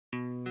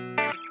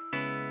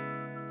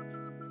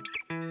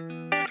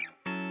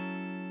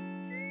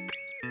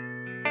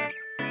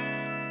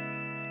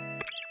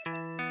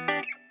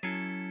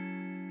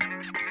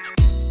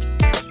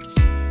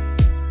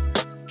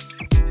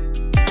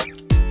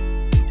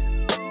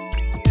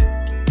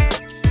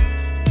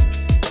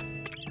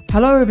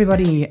Hello,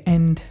 everybody,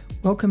 and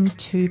welcome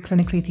to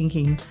Clinically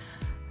Thinking,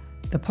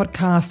 the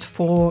podcast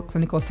for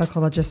clinical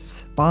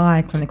psychologists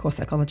by clinical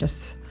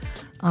psychologists.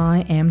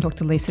 I am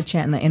Dr. Lisa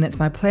Chandler, and it's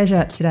my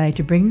pleasure today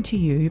to bring to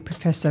you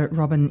Professor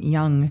Robyn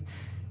Young.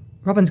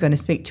 Robyn's going to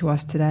speak to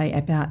us today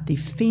about the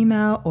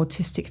female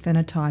autistic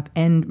phenotype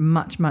and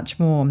much, much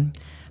more.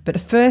 But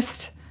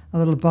first, a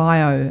little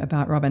bio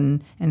about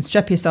Robyn, and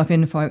strap yourself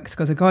in, folks,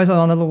 because it goes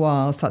on a little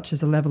while, such as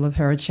the level of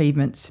her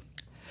achievements.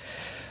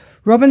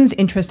 Robyn's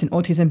interest in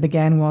autism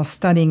began while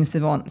studying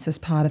savants as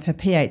part of her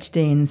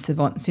PhD in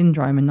savant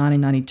syndrome in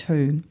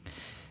 1992.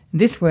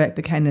 This work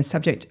became the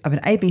subject of an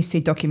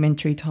ABC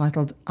documentary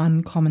titled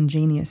Uncommon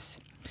Genius.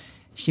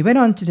 She went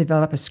on to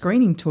develop a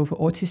screening tool for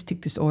autistic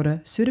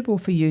disorder suitable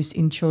for use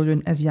in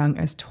children as young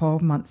as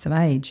 12 months of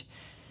age.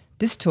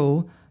 This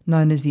tool,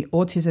 known as the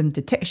Autism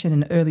Detection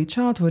in Early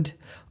Childhood,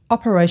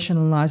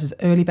 operationalises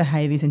early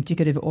behaviours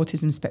indicative of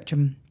autism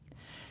spectrum.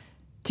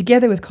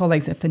 Together with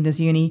colleagues at Flinders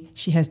Uni,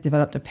 she has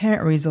developed a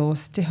parent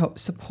resource to help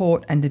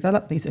support and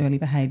develop these early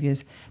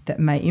behaviours that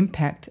may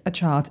impact a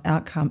child's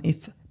outcome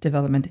if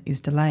development is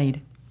delayed.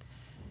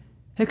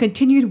 Her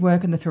continued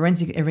work in the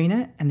forensic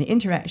arena and the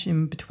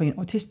interaction between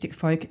autistic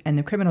folk and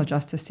the criminal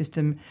justice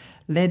system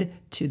led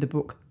to the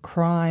book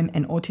Crime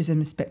and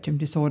Autism Spectrum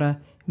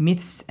Disorder,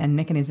 Myths and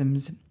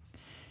Mechanisms.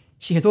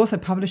 She has also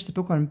published a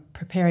book on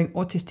preparing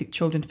autistic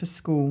children for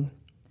school.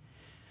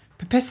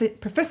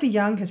 Professor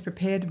Young has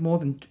prepared more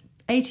than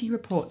 80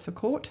 reports for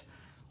court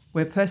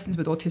where persons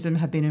with autism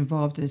have been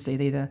involved as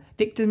either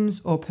victims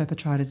or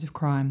perpetrators of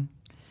crime.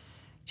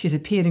 She's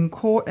appeared in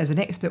court as an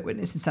expert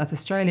witness in South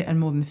Australia on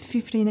more than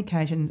 15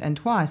 occasions and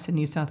twice in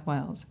New South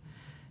Wales.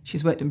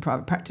 She's worked in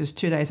private practice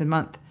 2 days a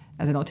month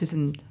as an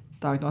autism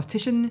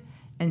diagnostician,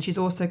 and she's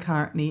also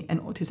currently an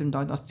autism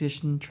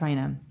diagnostician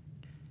trainer.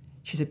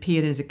 She's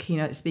appeared as a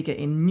keynote speaker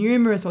in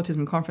numerous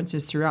autism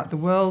conferences throughout the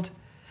world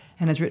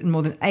and has written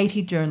more than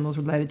 80 journals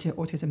related to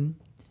autism.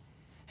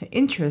 Her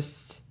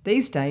interests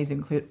these days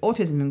include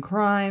autism and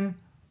crime,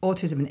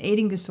 autism and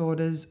eating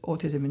disorders,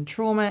 autism and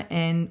trauma,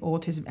 and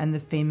autism and the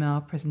female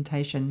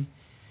presentation.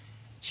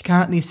 She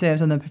currently serves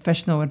on the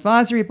Professional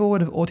Advisory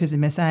Board of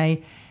Autism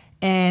SA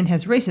and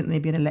has recently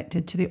been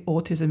elected to the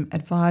Autism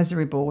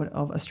Advisory Board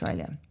of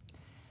Australia.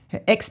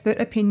 Her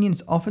expert opinion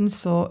is often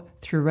sought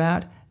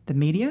throughout the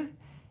media,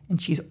 and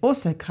she's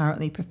also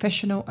currently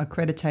Professional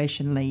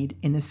Accreditation Lead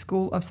in the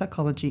School of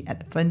Psychology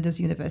at Flinders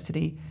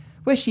University,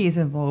 where she is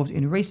involved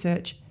in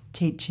research,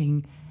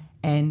 teaching,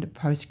 and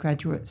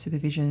postgraduate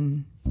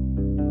supervision.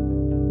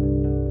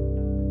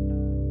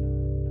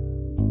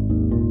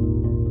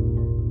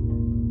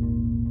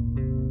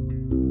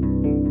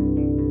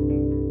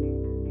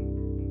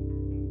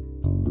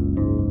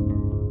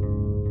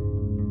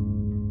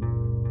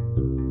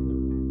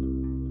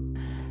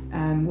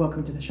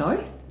 Welcome to the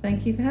show.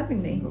 Thank you for having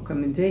me.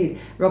 Welcome indeed.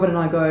 Robyn and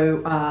I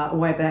go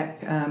way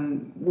back,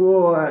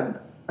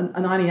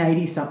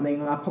 1980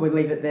 something. I'll probably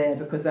leave it there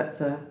because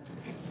it's a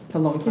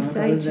long time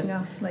ago. It's aging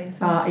us,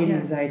 Lisa. It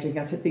is aging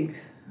us. I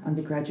think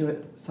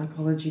undergraduate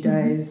psychology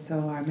days,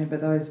 so I remember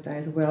those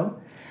days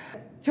well.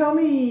 Tell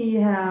me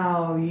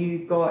how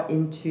you got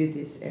into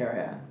this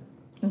area.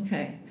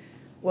 Okay.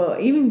 Well,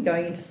 even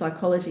going into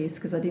psychology is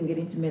because I didn't get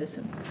into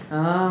medicine.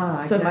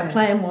 Okay. So my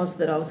plan was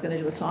that I was going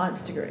to do a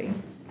science degree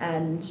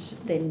and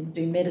then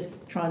do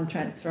medicine, try and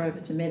transfer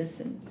over to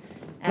medicine.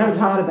 And that was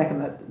harder back in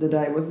the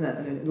day,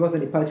 wasn't it? It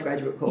wasn't any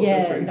postgraduate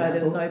courses, for example. No,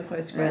 there was no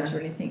postgrad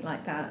or anything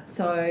like that.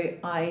 So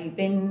I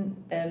then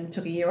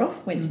took a year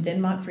off, went to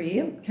Denmark for a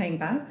year, came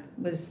back,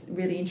 was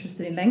really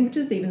interested in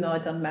languages, even though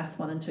I'd done Maths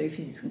 1 and 2,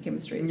 Physics and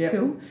Chemistry at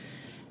school,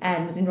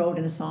 and was enrolled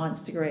in a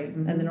science degree.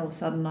 And then all of a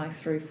sudden I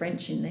threw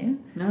French in there.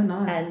 Oh,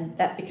 nice. And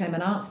that became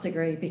an arts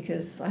degree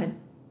because I had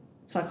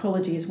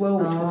psychology as well,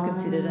 which was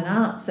considered an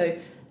art. So,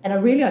 and I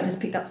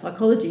just picked up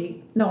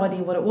psychology, no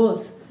idea what it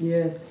was.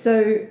 Yes.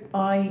 So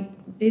I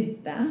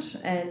did that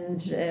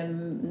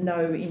and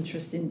no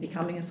interest in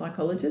becoming a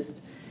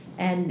psychologist,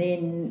 and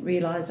then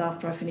realised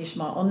after I finished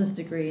my honours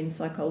degree in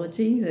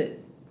psychology that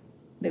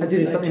there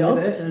was no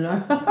jobs.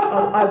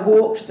 I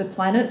walked the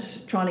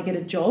planet trying to get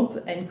a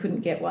job and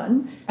couldn't get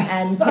one,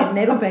 and Ted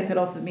Nettlebeck had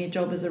offered me a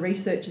job as a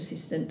research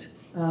assistant.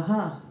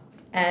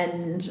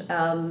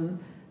 And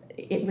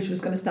which was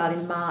going to start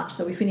in March,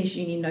 so we finished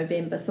uni in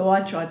November. So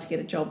I tried to get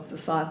a job for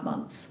 5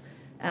 months,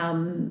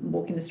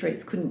 walking the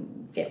streets,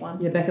 couldn't get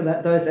one. Yeah, back in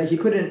those days, you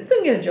couldn't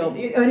get a job.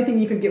 The only thing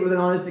you could get with an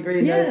honours degree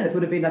in those days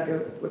would have been like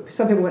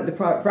some people went to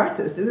private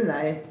practice, didn't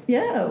they?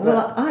 Yeah,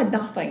 well, I had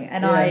nothing,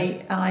 and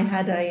I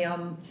had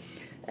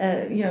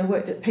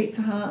worked at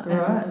Pizza Hut,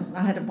 and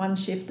I had one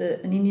shift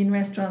at an Indian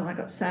restaurant, and I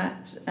got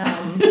sacked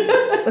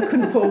because I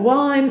couldn't pour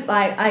wine.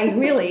 I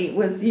really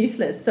was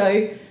useless.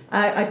 So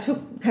I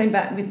came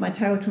back with my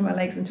tail between my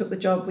legs and took the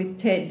job with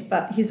Ted,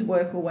 but his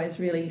work always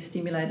really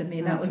stimulated me,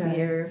 and that was the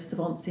area of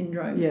savant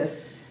syndrome. Yes.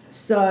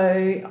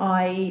 So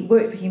I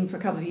worked for him for a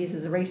couple of years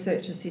as a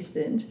research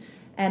assistant,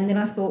 and then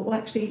I thought, well,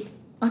 actually,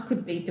 I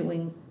could be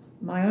doing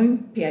my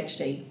own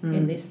PhD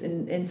in this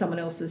and someone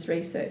else's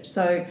research.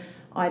 So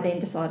I then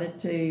decided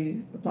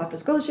to apply for a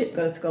scholarship,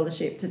 got a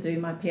scholarship to do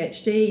my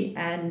PhD,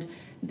 and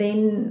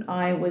then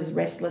I was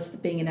restless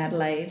being in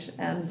Adelaide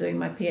doing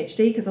my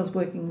PhD because I was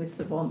working with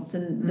savants,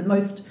 and the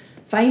most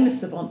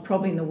famous savant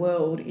probably in the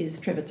world is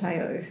Trevor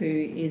Teo, who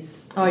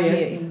is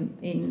here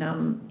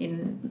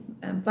in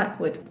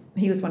Blackwood.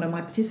 He was one of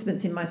my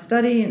participants in my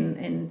study,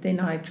 and then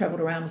I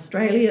travelled around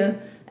Australia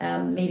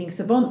meeting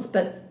savants,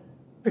 but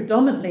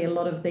predominantly a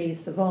lot of these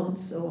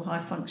savants or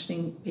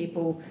high-functioning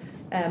people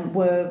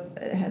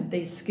had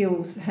these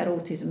skills, had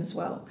autism as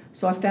well.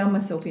 So I found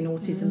myself in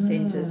autism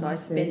centres. I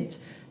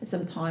spent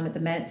some time at the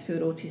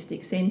Mansfield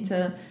Autistic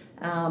Centre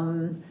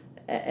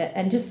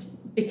and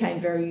just became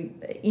very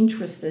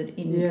interested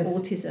in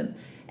autism.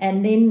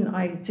 And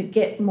then to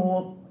get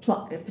more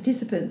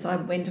participants, I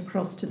went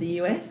across to the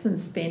US and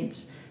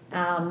spent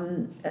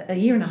a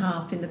year and a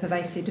half in the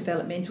Pervasive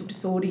Developmental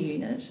Disorder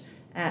Unit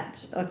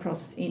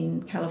across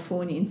in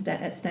California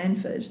at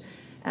Stanford.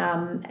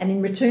 And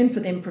in return for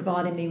them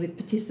providing me with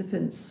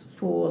participants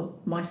for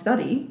my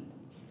study,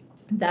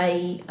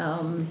 they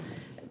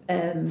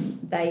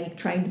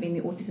trained me in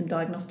the autism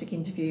diagnostic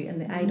interview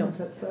and the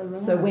ADOS.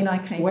 So when I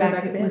came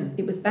back,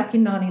 it was back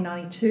in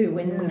 1992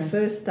 when we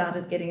first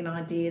started getting an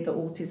idea that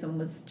autism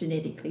was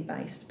genetically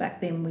based.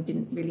 Back then we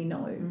didn't really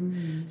know.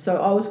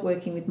 So I was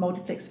working with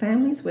multiplex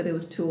families where there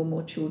was 2 or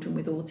more children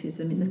with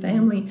autism in the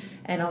family,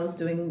 and I was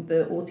doing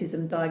the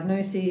autism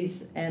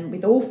diagnoses and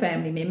with all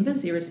family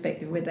members,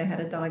 irrespective of whether they had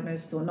a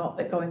diagnosis or not,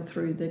 but going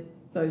through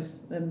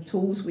those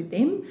tools with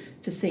them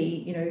to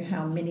see,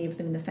 how many of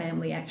them in the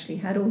family actually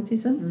had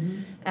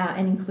autism,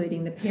 and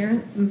including the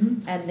parents.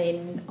 And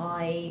then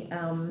I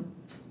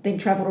then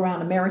travelled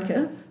around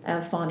America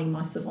finding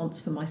my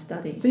savants for my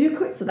study. So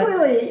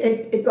clearly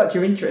it got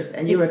your interest,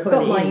 and you were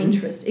clearly got my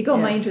interest. It got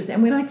my interest,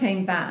 and when I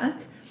came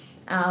back,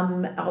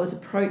 I was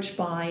approached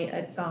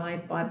by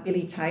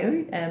Billy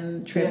Teo,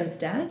 Trevor's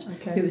dad,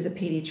 who was a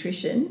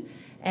paediatrician,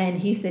 and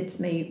he said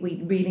to me,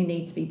 "We really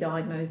need to be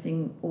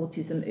diagnosing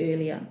autism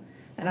earlier."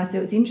 And I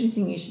said, "It's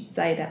interesting you should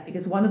say that,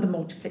 because one of the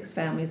multiplex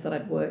families that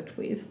I'd worked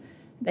with,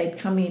 they'd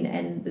come in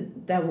and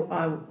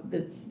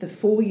the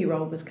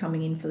 4-year-old was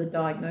coming in for the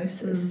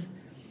diagnosis,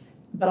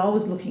 but I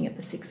was looking at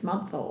the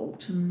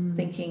 6-month-old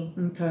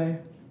thinking,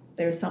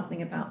 there is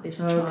something about this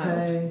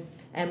child.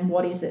 And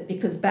what is it?"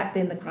 Because back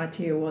then the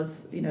criteria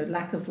was,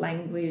 lack of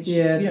language,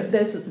 those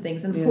sorts of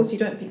things. And of course you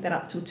don't pick that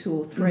up till 2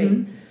 or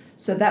 3.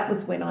 So that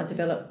was when I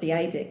developed the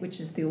ADEC, which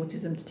is the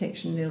Autism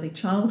Detection in Early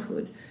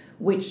Childhood,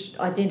 which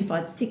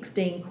identified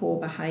 16 core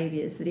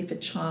behaviours that if a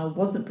child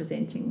wasn't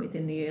presenting with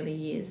in the early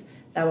years,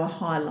 they were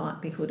high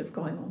likelihood of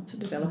going on to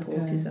develop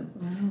autism.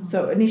 Wow.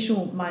 So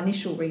my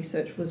initial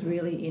research was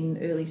really in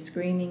early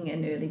screening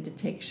and early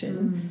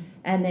detection.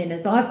 And then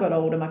as I've got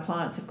older, my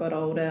clients have got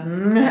older,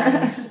 and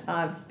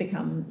I've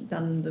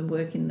done the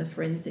work in the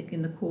forensic,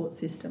 in the court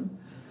system.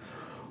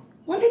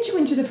 What led you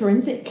into the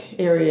forensic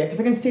area? Because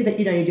I can see that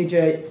you did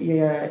your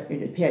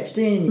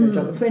PhD and you got a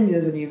job at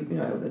Flinders and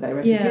the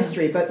rest is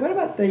history. But what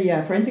about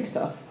the forensic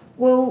stuff?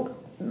 Well,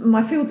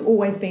 my field's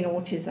always been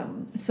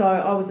autism. So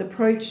I was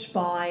approached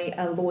by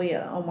a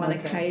lawyer on one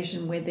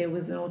occasion where there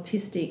was an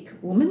autistic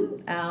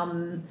woman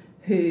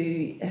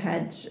who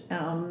had.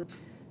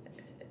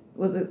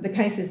 The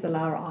case is the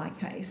Lara I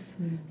case.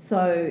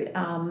 So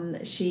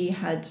she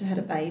had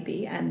a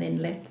baby and then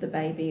left the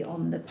baby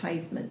on the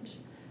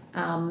pavement.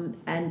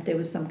 And there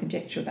was some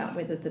conjecture about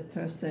whether the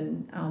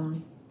person,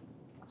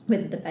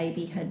 whether the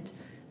baby had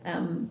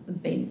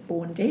been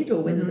born dead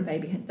or whether the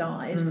baby had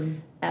died.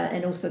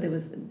 And also there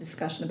was a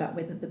discussion about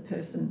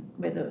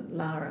whether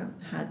Lara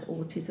had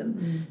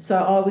autism. So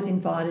I was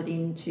invited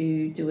in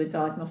to do a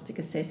diagnostic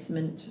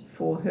assessment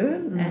for her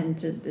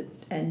and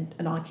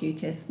an IQ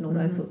test and all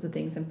those sorts of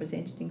things, and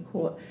presented in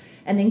court.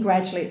 And then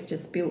gradually it's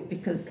just built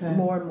because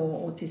more and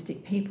more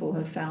autistic people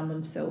have found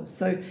themselves.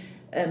 So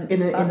in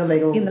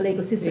the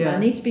legal system. I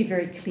need to be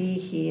very clear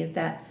here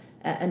that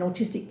an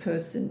autistic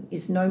person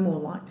is no more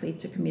likely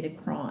to commit a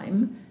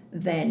crime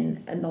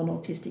than a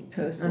non-autistic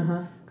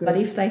person. But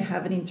if they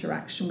have an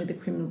interaction with the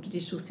criminal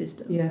judicial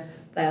system,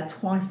 they are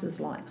twice as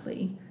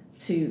likely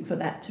for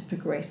that to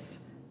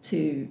progress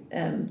to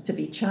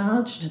be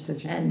charged. That's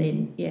interesting. And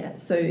then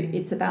so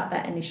it's about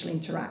that initial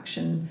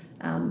interaction,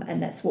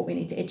 and that's what we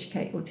need to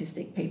educate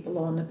autistic people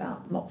on,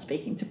 about not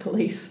speaking to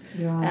police,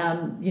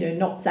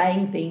 not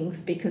saying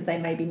things because they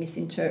may be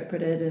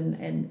misinterpreted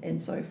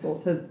and so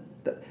forth.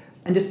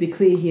 And just to be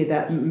clear here,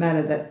 that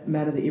matter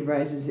that you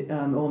raise is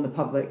all in the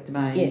public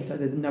domain, so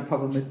there's no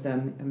problem with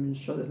them. I'm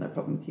sure there's no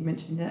problem with you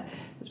mentioning that.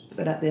 Let's put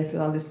that out there for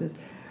our listeners.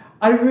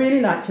 I'd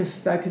really like to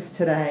focus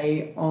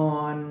today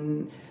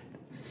on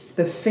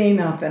the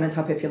female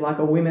phenotype, if you like,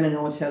 or women in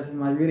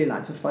autism. I'd really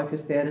like to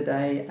focus there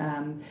today.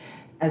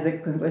 As a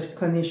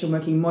clinician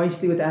working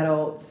mostly with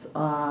adults,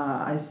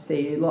 I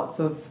see lots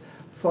of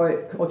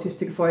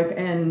autistic folk,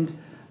 and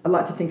I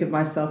like to think of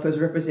myself as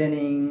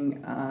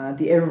representing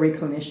the every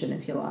clinician,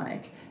 if you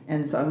like.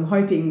 And so I'm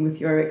hoping with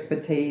your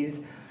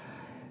expertise,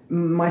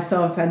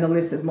 myself and the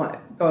listeners might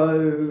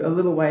go a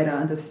little way to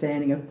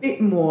understanding a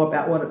bit more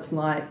about what it's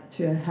like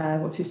to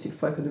have autistic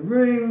folk in the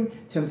room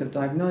in terms of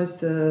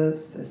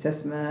diagnosis,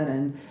 assessment,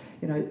 and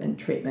and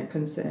treatment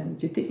concerns.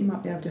 Do you think you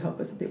might be able to help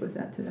us a bit with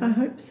that today? I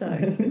hope so.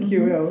 I think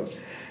you will.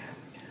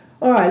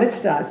 All right, let's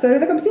start. So,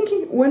 look, I'm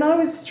thinking when I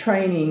was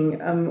training,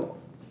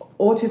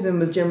 autism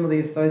was generally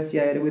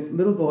associated with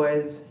little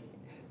boys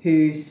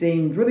who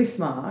seemed really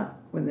smart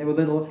when they were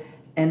little,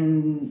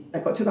 and they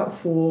got to about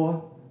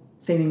 4,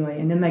 seemingly,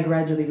 and then they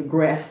gradually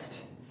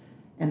regressed,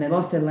 and they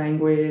lost their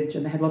language,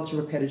 and they had lots of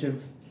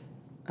repetitive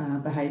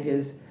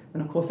behaviours.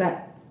 And of course,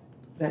 that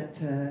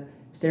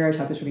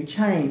stereotype has really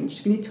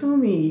changed. Can you tell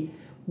me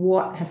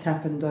what has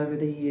happened over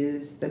the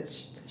years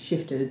that's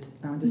shifted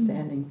our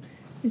understanding?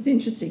 It's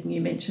interesting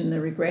you mentioned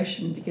the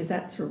regression, because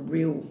that's a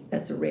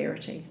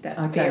rarity. That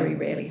very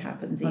rarely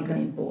happens, even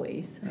in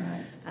boys.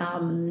 Right.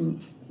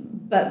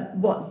 But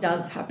what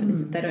does happen is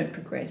that they don't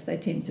progress, they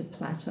tend to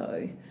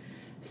plateau.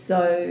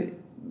 So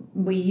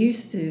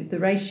the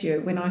ratio,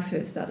 when I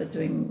first started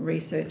doing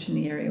research in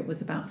the area,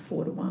 was about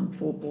 4:1,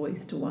 4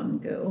 boys to 1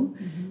 girl.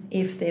 Mm-hmm.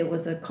 If there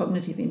was a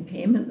cognitive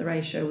impairment, the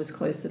ratio was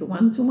closer to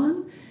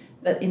 1:1.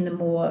 But in the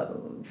more,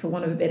 for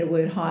want of a better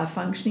word, higher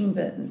functioning,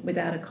 but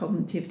without a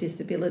cognitive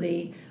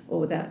disability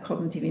or without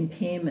cognitive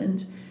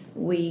impairment,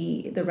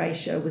 the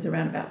ratio was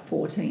around about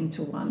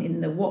 14:1 in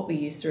the what we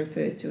used to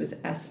refer to as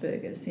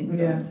Asperger's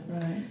syndrome. Yeah,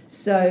 right.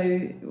 So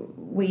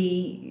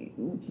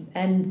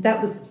and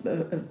that was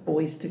of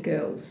boys to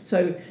girls. So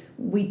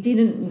we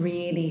didn't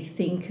really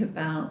think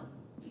about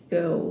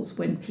girls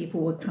when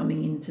people were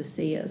coming in to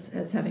see us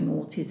as having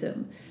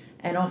autism,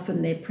 and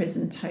often their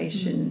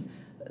presentation,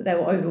 they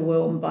were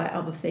overwhelmed by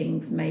other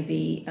things,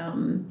 maybe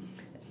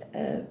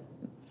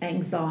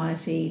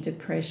anxiety,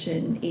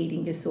 depression,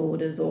 eating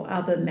disorders, or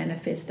other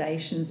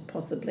manifestations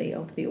possibly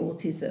of the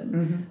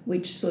autism,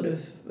 which sort of,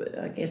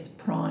 I guess,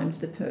 primed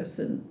the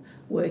person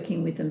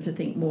working with them to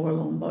think more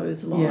along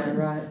those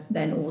lines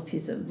than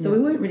autism. So we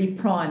weren't really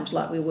primed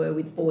like we were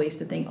with boys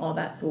to think, oh,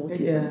 that's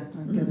autism. Yeah,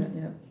 I get it,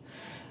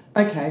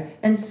 yeah. Okay,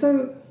 and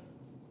so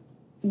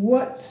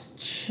what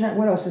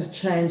else has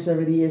changed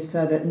over the years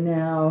so that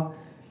now,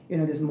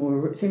 there's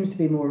more, seems to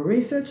be more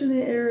research in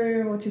the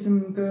area of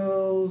autism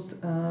girls.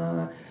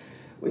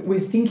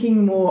 We're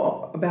thinking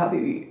more about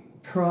the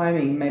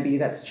priming, maybe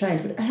that's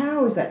changed, but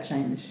how has that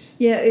changed?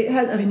 Yeah, it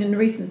has. I mean, in a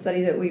recent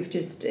study that we've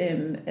just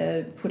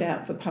put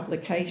out for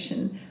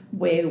publication,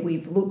 where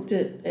we've looked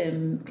at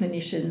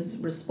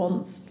clinicians'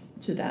 response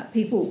to that,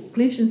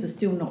 clinicians are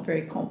still not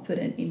very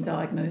confident in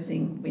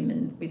diagnosing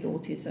women with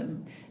autism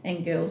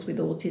and girls with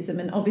autism,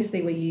 and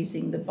obviously we're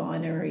using the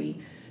binary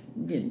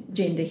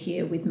gender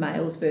here with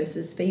males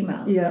versus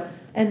females. Yeah.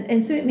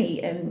 And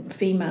certainly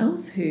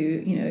females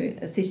who,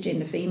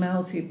 cisgender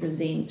females who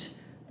present,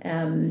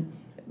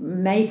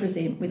 may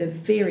present with a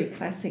very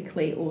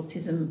classically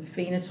autism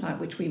phenotype,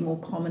 which we more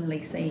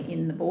commonly see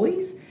in the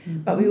boys,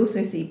 but we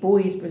also see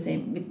boys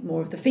present with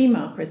more of the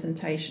female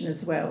presentation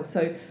as well.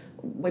 So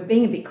we're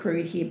being a bit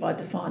crude here by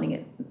defining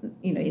it,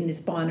 in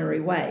this binary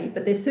way,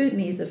 but there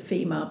certainly is a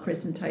female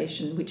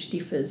presentation which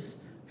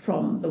differs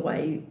from the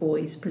way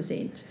boys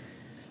present.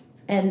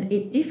 And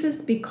it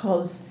differs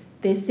because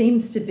there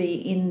seems to be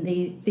in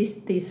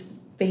this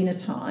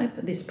phenotype,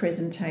 this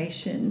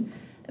presentation,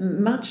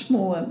 much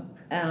more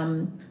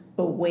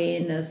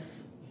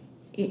awareness.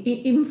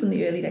 Even from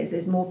the early days,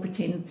 there's more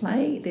pretend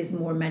play, there's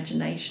more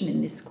imagination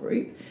in this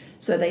group.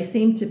 So they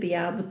seem to be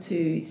able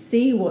to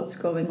see what's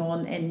going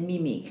on and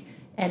mimic,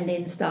 and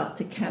then start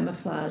to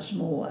camouflage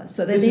more.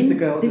 So this is the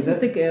girls, This is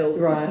the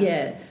girls, right?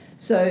 Yeah.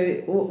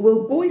 So,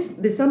 well, boys,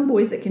 there's some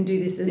boys that can do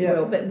this as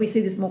well, but we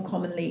see this more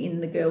commonly in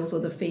the girls or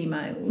the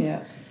females.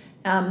 Yeah.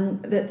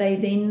 That they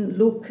then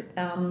look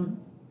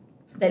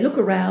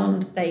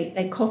around,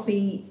 they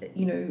copy,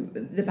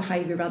 the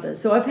behaviour of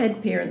others. So I've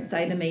had parents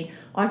say to me,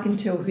 I can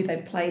tell who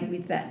they've played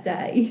with that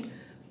day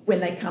when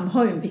they come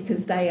home,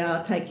 because they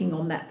are taking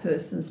on that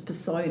person's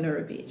persona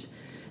a bit.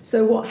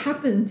 So what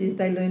happens is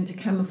they learn to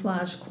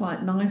camouflage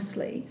quite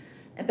nicely,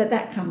 but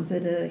that comes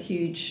at a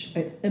huge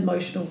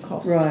emotional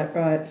cost.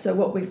 Right. So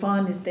what we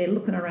find is they're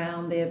looking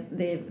around,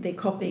 they're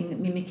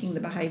copying, mimicking the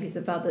behaviours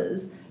of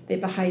others. Their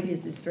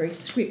behaviours is very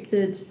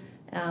scripted.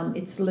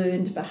 It's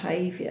learned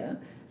behaviour,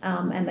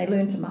 and they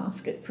learn to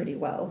mask it pretty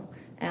well,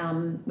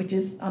 which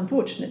is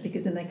unfortunate,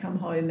 because then they come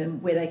home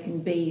and where they can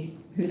be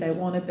who they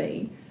want to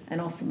be,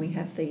 and often we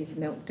have these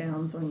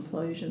meltdowns or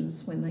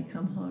implosions when they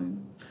come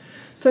home.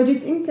 So do you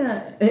think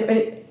that,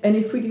 and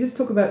if we could just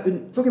talking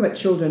about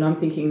children, I'm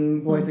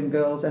thinking boys and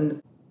girls,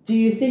 and do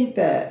you think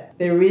that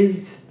there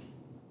is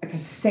like a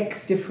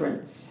sex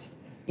difference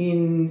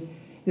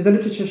does the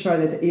literature show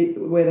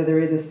whether there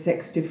is a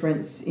sex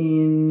difference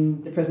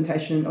in the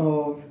presentation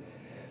of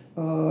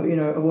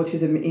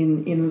autism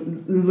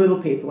in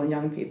little people and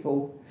young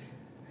people?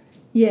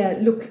 Yeah,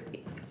 look,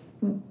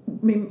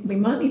 we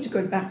might need to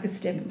go back a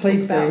step and talk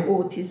about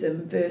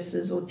autism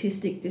versus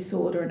autistic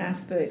disorder and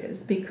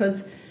Asperger's,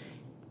 because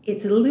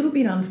it's a little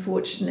bit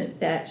unfortunate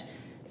that,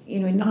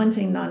 in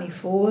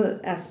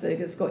 1994,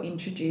 Asperger's got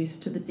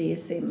introduced to the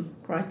DSM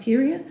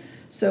criteria.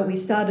 So we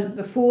started,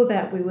 before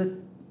that, we were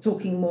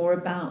talking more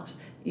about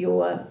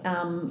your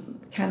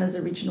Canna's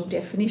original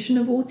definition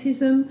of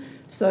autism.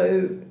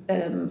 So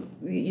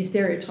your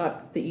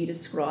stereotype that you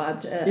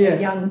described, a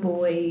young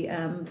boy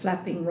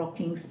flapping,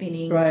 rocking,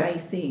 spinning,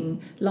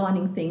 pacing,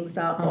 lining things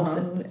up,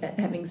 often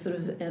having sort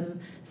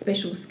of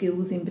special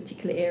skills in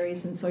particular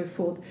areas and so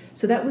forth.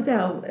 So that was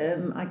our,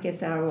 I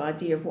guess, our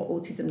idea of what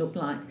autism looked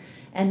like.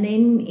 And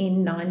then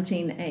in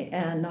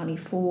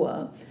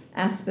 1994,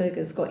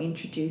 Asperger's got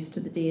introduced to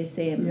the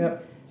DSM.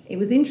 Yep. It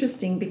was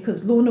interesting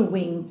because Lorna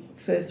Wing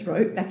first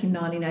wrote back in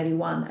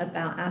 1981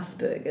 about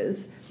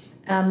Asperger's,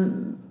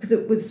 because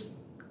it was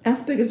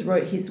Asperger's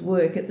wrote his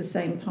work at the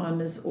same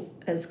time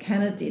as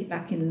Canna did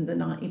back in the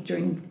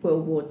during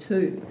World War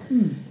II.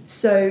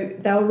 So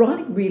they were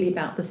writing really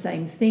about the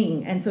same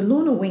thing, and so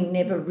Lorna Wing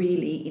never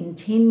really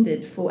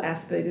intended for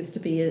Asperger's to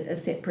be a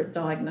separate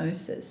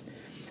diagnosis,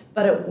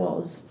 but it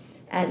was.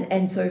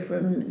 And so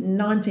from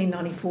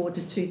 1994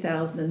 to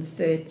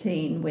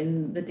 2013,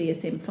 when the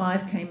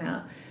DSM-5 came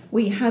out,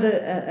 we had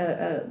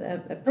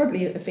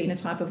probably a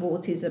phenotype of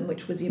autism,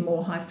 which was your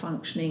more high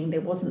functioning.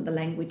 There wasn't the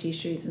language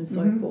issues and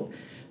so forth.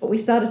 But we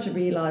started to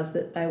realise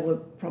that they were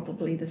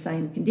probably the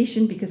same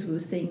condition because we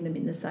were seeing them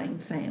in the same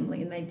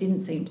family, and they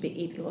didn't seem to be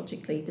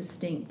etiologically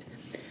distinct.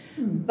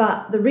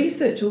 But the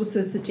research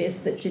also suggests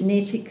that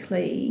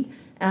genetically,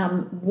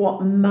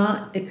 what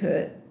might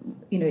occur,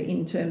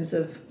 in terms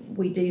of,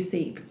 we do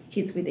see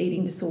kids with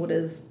eating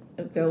disorders,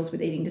 girls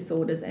with eating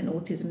disorders and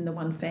autism in the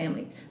one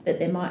family, that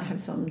there might have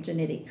some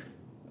genetic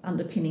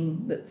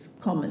underpinning that's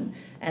common,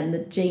 and the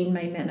gene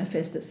may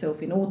manifest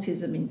itself in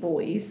autism in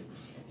boys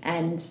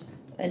and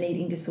an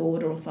eating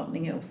disorder or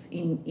something else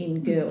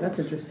in girls. That's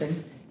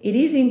interesting. It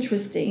is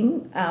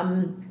interesting.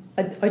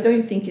 I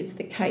don't think it's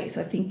the case.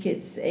 I think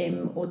it's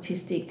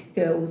autistic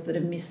girls that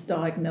are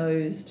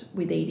misdiagnosed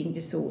with eating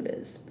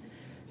disorders.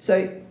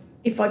 So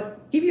if I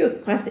give you a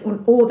classic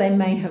one, or they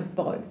may have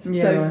both.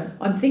 Yeah, so right.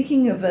 I'm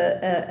thinking of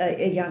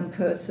a young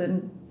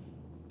person,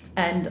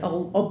 and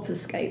I'll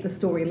obfuscate the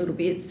story a little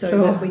bit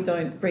so that we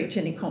don't breach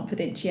any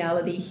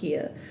confidentiality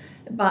here.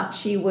 But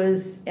she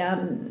was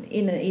in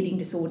an eating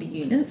disorder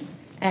unit,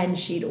 and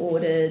she'd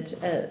ordered,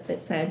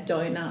 let's say, a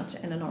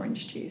donut and an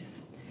orange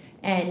juice.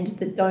 And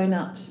the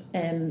donut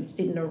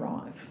didn't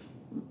arrive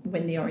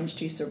when the orange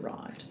juice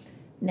arrived.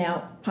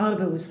 Now, part of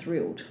her was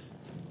thrilled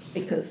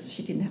because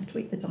she didn't have to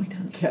eat the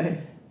donut.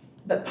 Okay.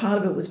 But part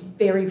of it was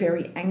very,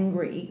 very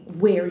angry.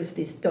 Where is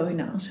this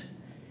donut?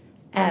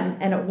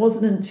 And it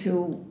wasn't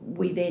until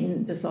we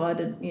then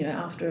decided,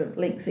 after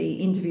lengthy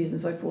interviews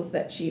and so forth,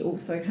 that she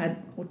also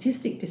had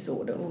autistic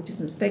disorder,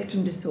 autism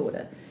spectrum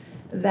disorder,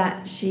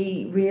 that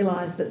she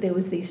realised that there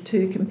was these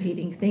two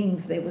competing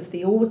things. There was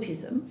the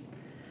autism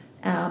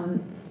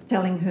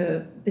telling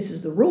her, this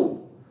is the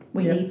rule.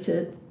 We need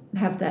to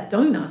have that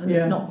donut, and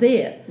it's not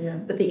there. Yeah.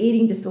 But the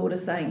eating disorder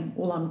saying,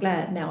 well, I'm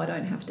glad now I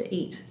don't have to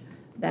eat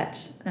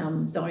that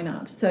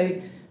donut.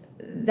 So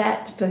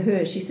that, for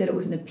her, she said it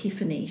was an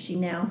epiphany. She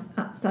now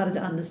started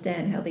to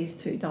understand how these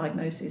two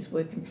diagnoses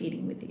were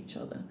competing with each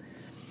other.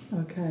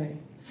 Okay.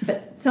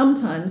 But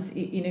sometimes,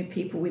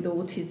 people with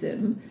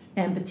autism,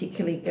 and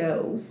particularly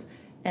girls,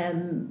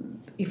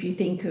 if you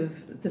think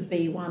of the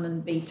B1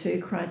 and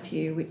B2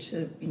 criteria, which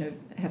are,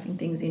 having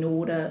things in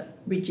order,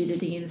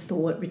 rigidity in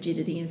thought,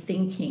 rigidity in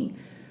thinking,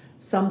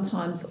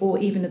 sometimes, or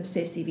even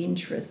obsessive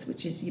interest,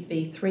 which is your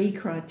B3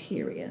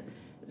 criteria,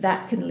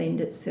 that can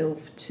lend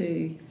itself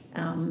to,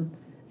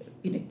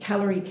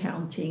 calorie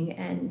counting,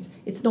 and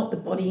it's not the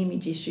body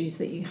image issues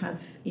that you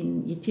have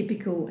in your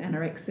typical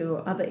anorexia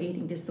or other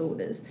eating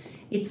disorders.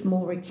 It's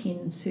more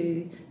akin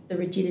to the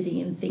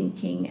rigidity in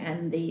thinking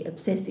and the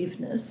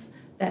obsessiveness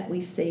that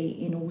we see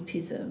in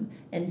autism,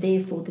 and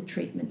therefore the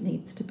treatment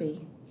needs to be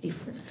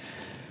different.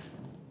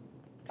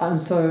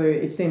 So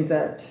it seems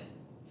that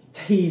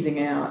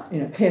teasing out,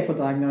 careful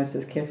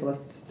diagnosis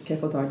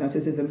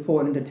is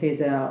important to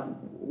tease out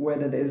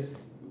whether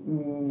there's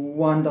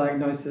one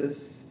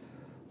diagnosis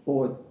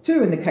or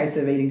two in the case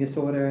of eating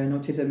disorder and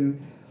autism,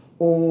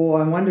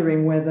 or I'm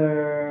wondering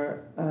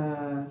whether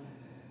an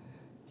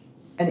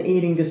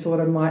eating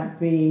disorder might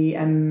be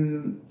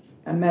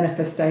a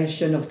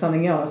manifestation of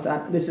something else.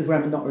 This is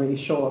where I'm not really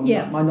sure.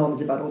 My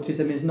knowledge about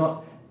autism is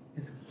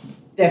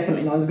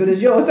definitely not as good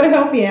as yours. So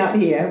help me out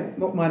here.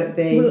 What might it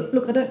be? Well,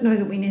 look, I don't know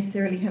that we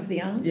necessarily have the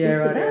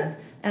answers to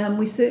that.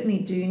 We certainly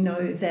do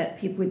know that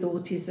people with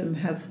autism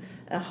have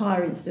a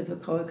higher incidence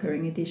of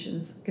co-occurring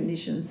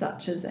conditions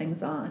such as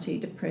anxiety,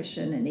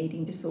 depression, and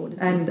eating disorders.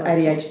 And so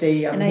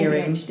ADHD, forth.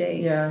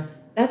 ADHD. Yeah.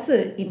 That's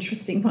an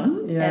interesting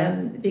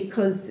one,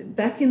 because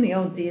back in the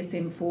old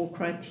DSM-4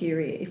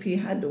 criteria, if you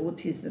had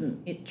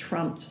autism, it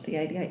trumped the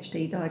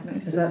ADHD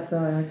diagnosis. Is that so?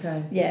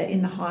 Okay. Yeah,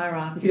 in the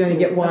hierarchy. You could only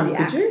get one, the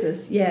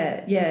axis.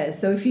 Yeah.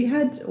 So if you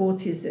had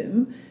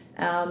autism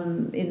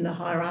in the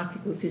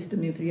hierarchical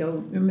system of the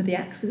old, remember the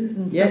axes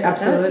and stuff like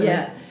absolutely.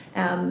 that?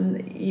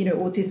 Yeah.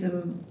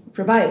 Autism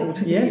prevailed,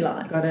 if you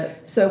like. Got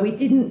it. So we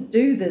didn't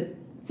do the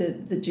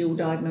the dual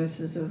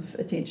diagnosis of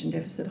attention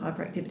deficit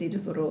hyperactivity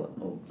disorder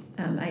or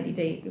ADD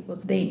it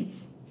was then.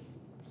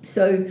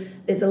 So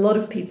there's a lot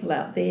of people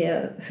out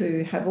there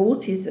who have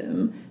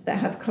autism that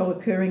have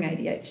co-occurring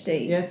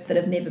ADHD that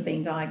have never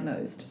been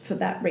diagnosed for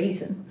that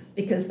reason,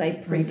 because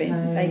they've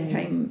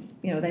come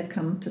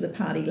to the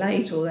party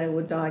late, or they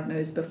were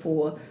diagnosed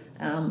before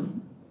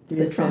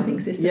the trumping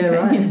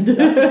system came in,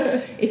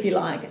 so, if you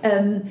like.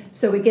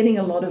 So we're getting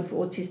a lot of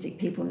autistic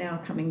people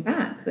now coming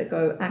back that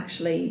go,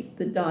 actually,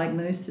 the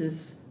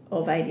diagnosis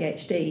of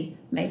ADHD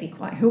may be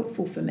quite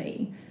helpful for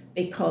me,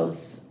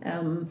 because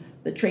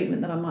the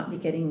treatment that I might be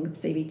getting with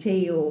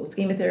CBT or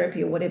schema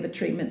therapy or whatever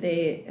treatment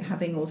they're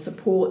having, or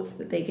supports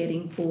that they're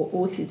getting for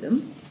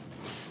autism,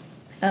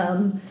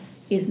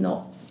 is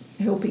not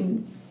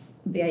helping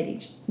the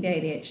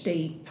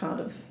ADHD part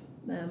of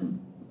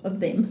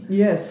them.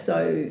 Yes.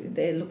 So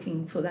they're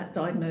looking for that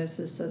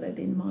diagnosis, so they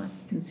then might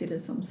consider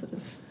some sort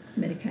of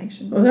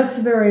medication. Well, that's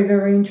very,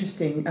 very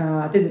interesting.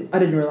 I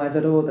didn't realise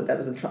at all that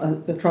was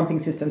the trumping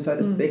system, so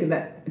to speak, and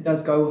that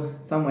does go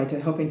some way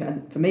to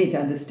helping for me to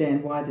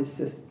understand why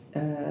this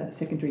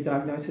secondary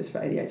diagnosis for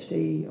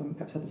ADHD or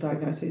perhaps other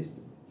diagnoses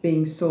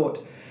being sought.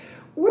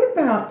 What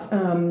about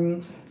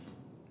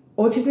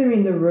autism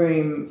in the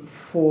room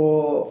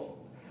for?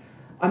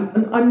 I'm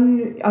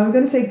going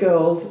to say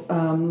girls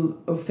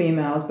or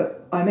females,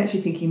 but I'm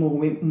actually thinking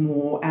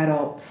more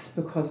adults,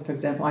 because, for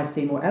example, I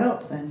see more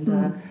adults, and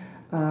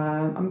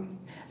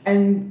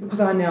because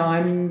I know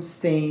I'm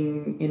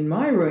seeing in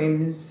my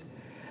rooms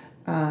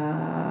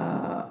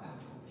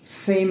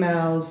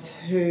females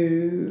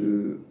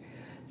who,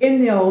 in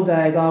the old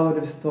days, I would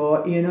have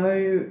thought,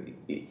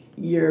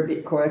 you're a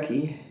bit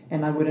quirky,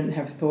 and I wouldn't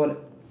have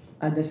thought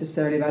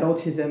necessarily about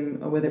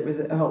autism or whether it was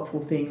a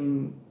helpful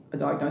thing, a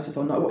diagnosis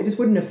or not. I just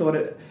wouldn't have thought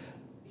it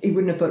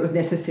was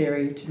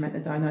necessary to make the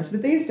diagnosis.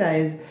 But these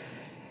days,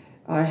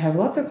 I have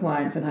lots of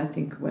clients, and I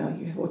think, well,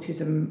 you have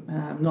autism,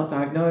 not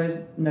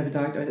diagnosed, never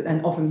diagnosed,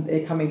 and often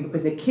they're coming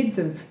because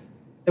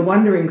they're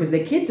wondering because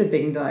their kids are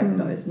being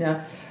diagnosed.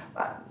 Now,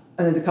 and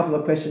there's a couple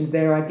of questions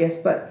there, I guess,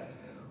 but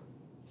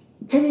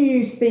can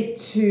you speak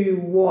to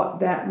what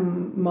that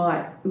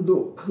might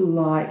look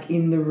like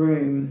in the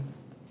room?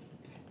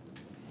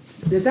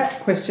 Is that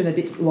question a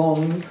bit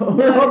long,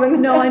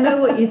 Robyn? No, I know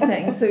what you're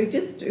saying. So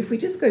if we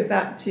just go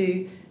back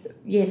to,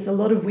 yes, a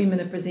lot of women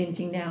are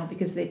presenting now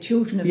because their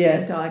children have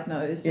been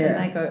diagnosed,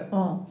 and they go,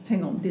 oh,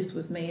 hang on, this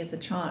was me as a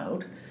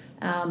child.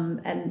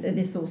 And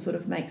this all sort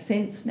of makes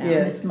sense now.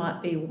 Yes. This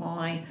might be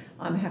why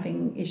I'm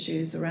having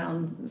issues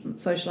around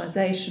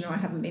socialisation, or I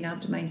haven't been able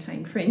to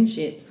maintain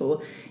friendships,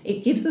 or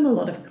it gives them a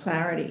lot of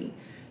clarity.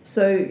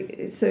 So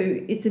it's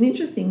an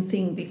interesting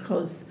thing,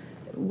 because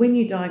when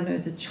you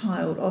diagnose a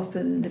child,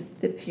 often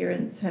the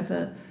parents have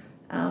a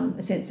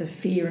sense of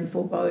fear and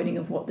foreboding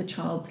of what the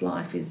child's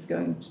life is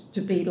going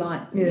to be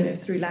like,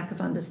 through lack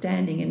of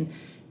understanding,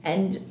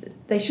 and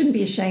they shouldn't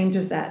be ashamed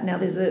of that. Now,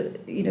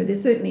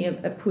 there's certainly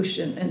a push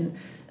and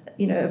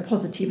a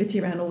positivity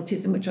around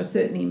autism, which I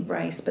certainly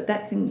embrace, but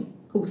that can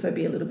also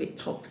be a little bit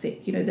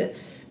toxic. That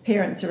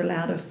parents are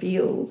allowed to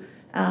feel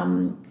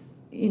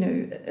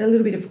a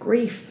little bit of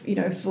grief,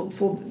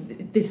 for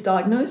this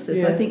diagnosis.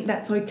 Yes. I think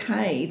that's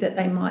okay, that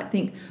they might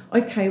think,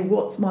 okay,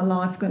 what's my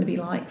life going to be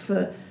like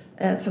for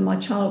my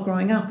child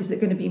growing up? Is it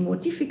going to be more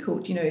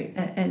difficult,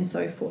 and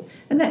so forth?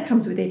 And that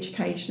comes with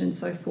education and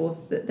so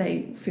forth, that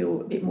they feel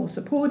a bit more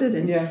supported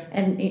and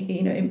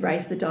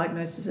embrace the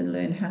diagnosis and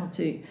learn how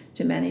to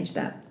manage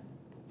that.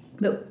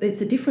 But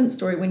it's a different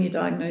story when you're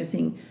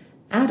diagnosing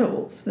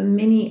adults. For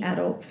many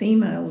adult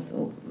females,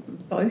 or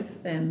both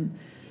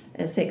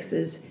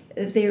sexes,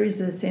 there is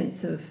a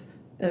sense of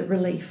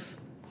relief.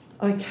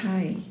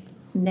 Okay,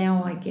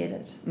 now I get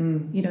it.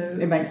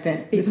 It makes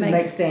sense. This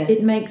makes sense.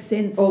 It makes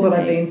sense. All to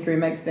that me. I've been through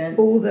makes sense.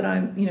 All that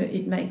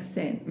it makes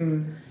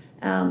sense.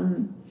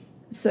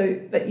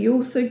 But you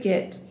also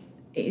get.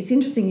 It's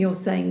interesting you're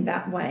saying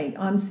that way.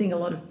 I'm seeing a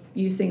lot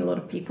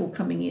of people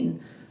coming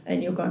in,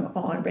 and you're going,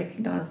 oh, I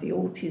recognise the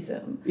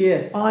autism.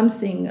 Yes. I'm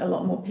seeing a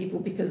lot more people,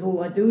 because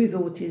all I do is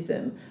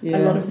autism. Yeah.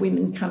 A lot of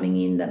women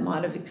coming in that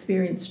might have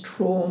experienced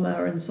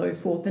trauma and so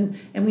forth. And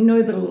we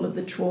know that a lot of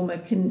the trauma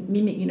can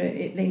mimic,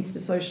 it leads to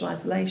social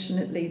isolation,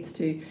 it leads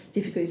to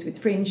difficulties with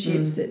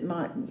friendships, it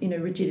might,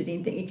 rigidity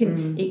and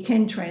things. It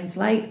can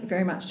translate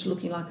very much to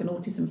looking like an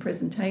autism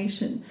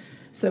presentation.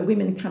 So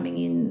women coming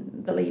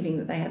in believing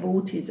that they have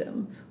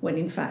autism, when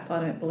in fact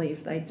I don't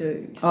believe they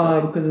do.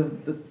 So, because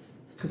of the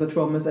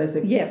traumas they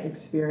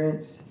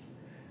experience.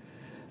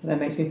 That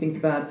makes me think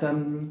about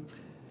the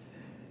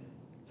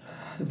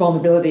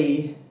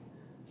vulnerability.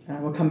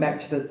 We'll come back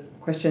to the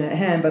question at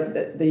hand,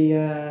 but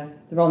the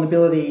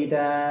vulnerability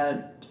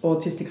that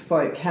autistic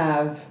folk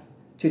have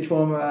to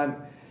trauma.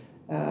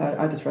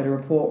 I just wrote a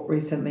report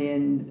recently,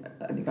 and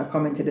I think I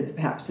commented that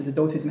perhaps if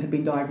autism had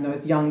been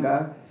diagnosed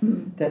younger,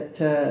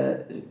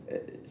 that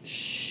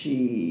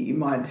she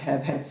might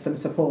have had some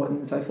support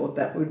and so forth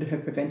that would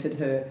have prevented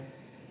her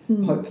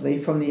hopefully,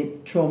 from the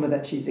trauma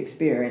that she's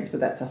experienced, but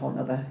that's a whole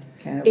other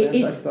can of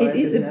worms, I suppose. It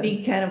is a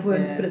big can of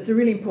worms, but it's a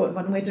really important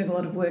one. We're doing a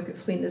lot of work at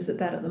Flinders at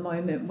that at the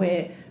moment,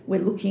 where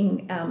we're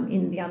looking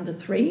in the under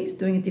 3s,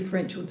 doing a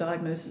differential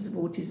diagnosis of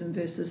autism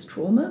versus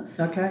trauma.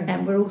 Okay.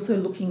 And we're also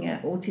looking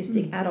at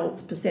autistic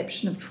adults'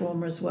 perception of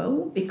trauma as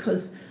well,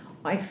 because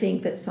I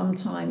think that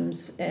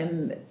sometimes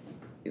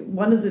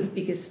one of the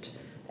biggest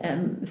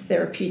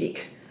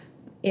therapeutic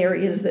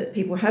areas that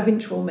people have in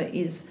trauma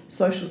is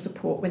social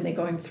support when they're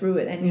going through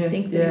it, and you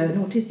think that if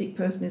an autistic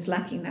person is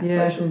lacking that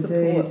social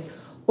support,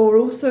 or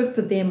also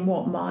for them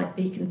what might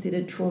be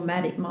considered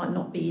traumatic might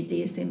not be a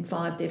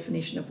DSM-5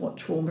 definition of what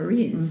trauma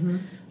is,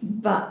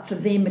 but for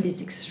them it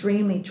is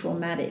extremely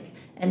traumatic,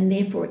 and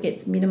therefore it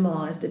gets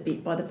minimalised a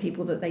bit by the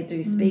people that they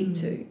do speak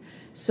to.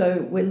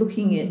 So we're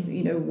looking at,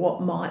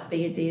 what might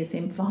be a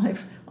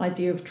DSM-5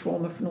 idea of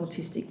trauma for an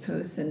autistic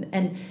person,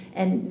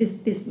 and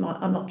this might,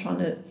 I'm not trying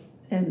to,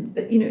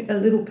 but a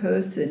little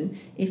person,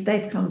 if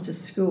they've come to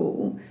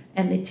school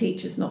and their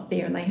teacher's not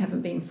there and they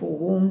haven't been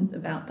forewarned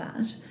about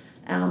that,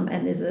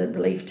 and there's a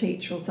relief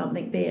teacher or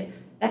something there,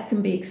 that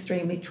can be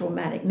extremely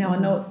traumatic. Now, I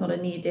know it's not a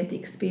near-death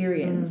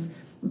experience,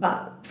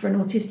 but for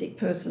an autistic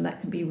person,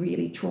 that can be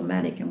really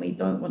traumatic, and we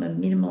don't want to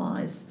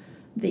minimise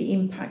the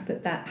impact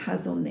that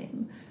has on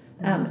them.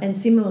 And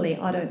similarly,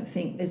 I don't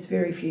think there's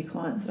very few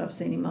clients that I've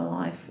seen in my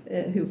life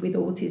who with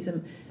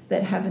autism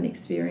that haven't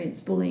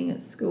experienced bullying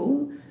at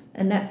school.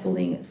 And that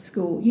bullying at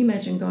school, you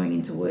imagine going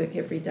into work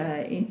every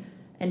day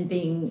and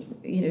being,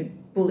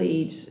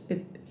 bullied,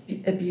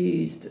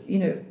 abused,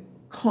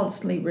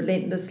 constantly,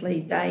 relentlessly,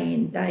 day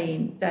in,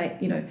 day,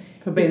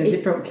 for being a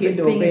different kid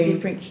or being a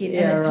different kid,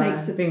 and it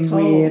takes its being toll,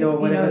 weird or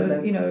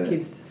whatever.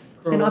 Kids.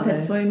 And I've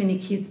had so many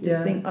kids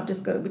just think, we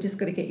just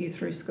got to get you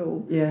through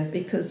school,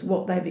 because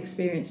what they've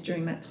experienced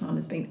during that time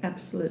has been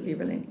absolutely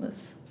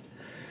relentless.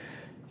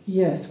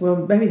 Yes, well,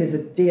 maybe there's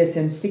a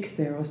DSM-6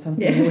 there or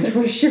something, which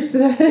will shift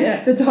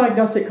the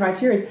diagnostic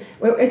criteria.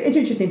 Well, it's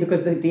interesting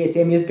because the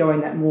DSM is going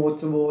that more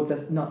towards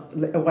us, not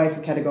away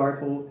from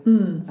categorical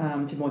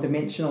to more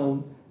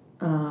dimensional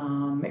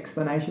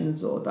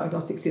explanations or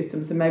diagnostic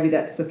systems. So maybe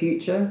that's the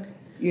future.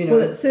 Well,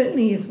 it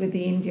certainly is with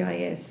the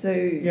NDIS.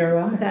 So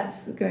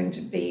that's going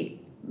to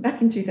be...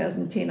 Back in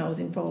 2010, I was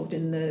involved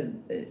in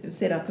the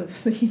setup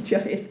of the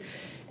NDIS.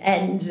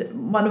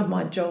 And one of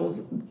my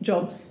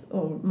jobs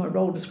or my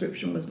role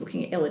description was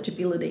looking at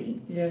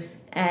eligibility.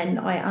 Yes. And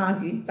I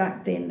argued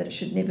back then that it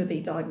should never be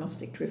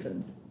diagnostic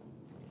driven.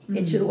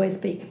 It should always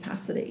be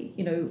capacity.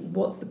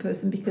 What's the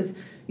person? Because,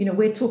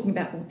 we're talking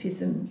about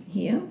autism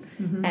here,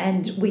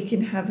 and we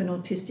can have an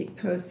autistic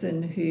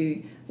person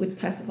who would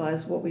classify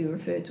as what we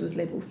refer to as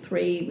level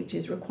 3, which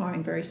is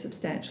requiring very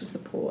substantial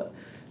support.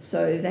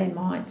 So they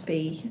might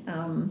be...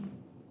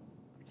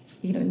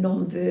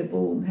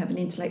 non-verbal, have an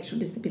intellectual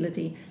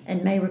disability,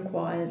 and may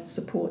require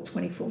support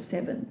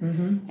 24/7.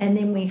 And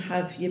then we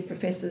have your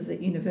professors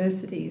at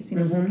universities,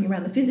 walking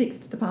around the physics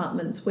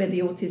departments where the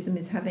autism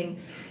is having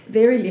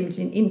very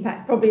limited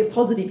impact, probably a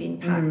positive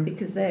impact,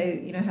 because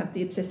they, have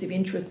the obsessive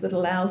interest that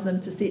allows them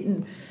to sit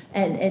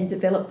and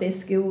develop their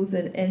skills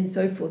and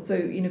so forth. So,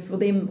 for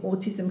them,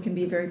 autism can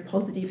be a very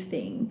positive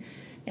thing.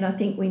 And I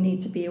think we need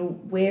to be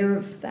aware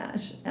of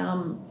that.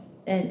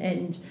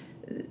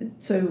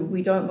 So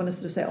we don't want to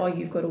sort of say,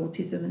 you've got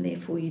autism and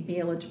therefore you'd be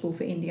eligible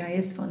for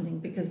NDIS funding,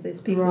 because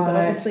there's people that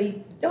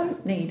obviously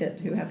don't need it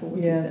who have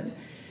autism. Yes.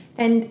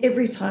 And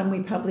every time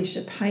we publish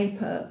a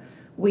paper,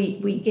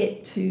 we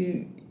get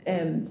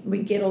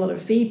a lot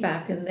of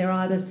feedback, and they're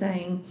either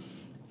saying,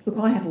 look,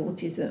 I have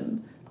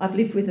autism, I've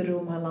lived with it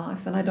all my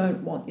life, and I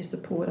don't want your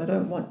support, I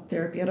don't want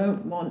therapy, I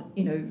don't want,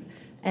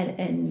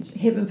 and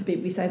heaven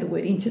forbid we say the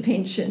word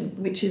intervention,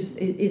 which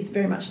is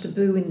very much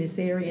taboo in this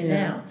area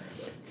now.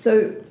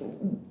 So,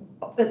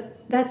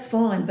 but that's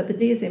fine. But the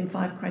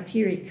DSM-5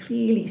 criteria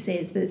clearly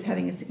says that it's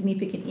having a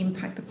significant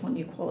impact upon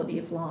your quality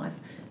of life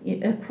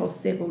across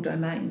several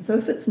domains. So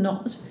if it's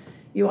not,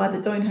 you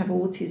either don't have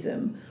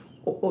autism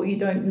or you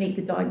don't meet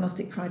the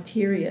diagnostic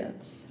criteria.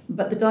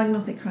 But the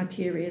diagnostic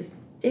criteria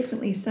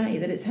definitely say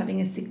that it's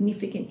having a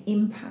significant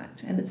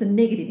impact, and it's a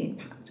negative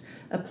impact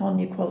upon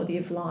your quality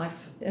of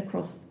life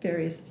across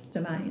various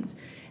domains.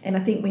 And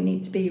I think we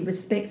need to be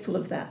respectful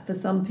of that. For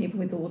some people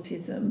with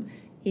autism,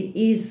 it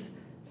is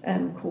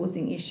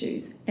causing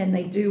issues, and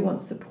they do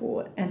want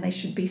support, and they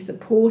should be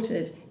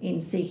supported in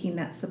seeking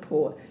that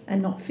support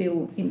and not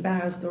feel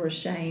embarrassed or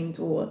ashamed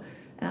or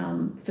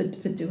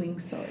for doing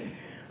so.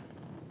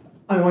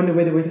 I wonder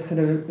whether we can sort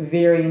of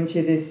vary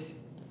into this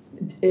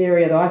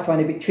area that I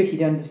find a bit tricky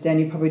to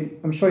understand.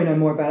 I'm sure you know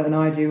more about it than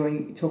I do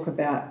when you talk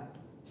about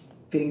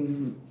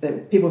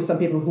some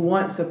people who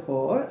want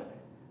support,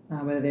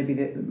 whether they be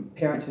the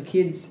parents or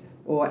kids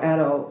or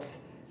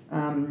adults,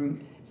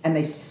 and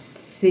they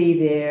see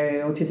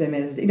their autism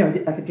as,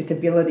 like a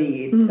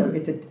disability.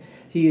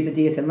 To use a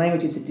DSM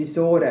language, it's a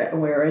disorder,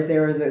 whereas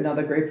there is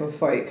another group of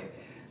folk,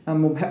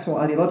 perhaps more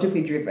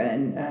ideologically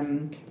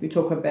driven, who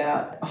talk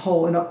about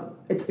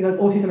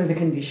autism as a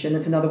condition.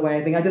 It's another way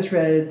of being. I just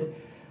read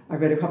I've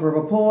read a couple of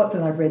reports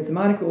and I've read some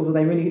articles where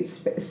they really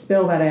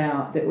spell that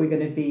out, that we're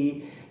going to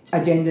be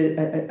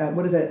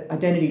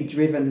identity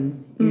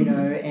driven, you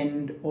know,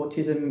 and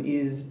autism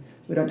is,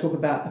 we don't talk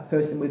about a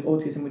person with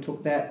autism, we talk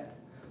about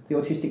the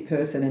autistic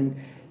person.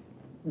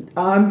 And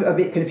I'm a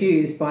bit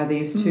confused by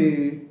these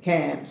two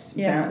camps,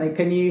 apparently.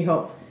 Can you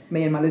help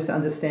me and my listener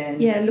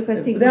understand? Yeah, look,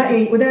 I think...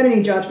 Without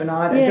any judgment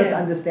either, just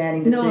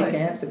understanding the two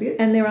camps a bit.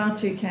 And there are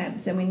two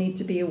camps, and we need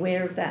to be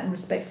aware of that and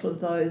respectful of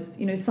those.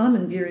 You know,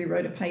 Simon Bury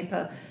wrote a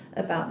paper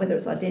about whether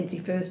it's identity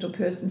first or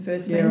person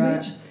first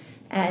language. Right.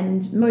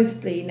 And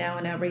mostly now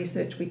in our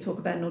research we talk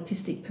about an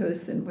autistic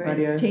person,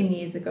 whereas 10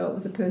 years ago it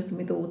was a person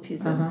with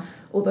autism.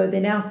 Although they're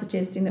now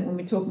suggesting that when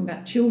we're talking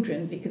about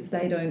children, because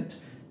they don't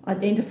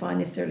identify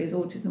necessarily as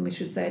autism, we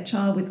should say a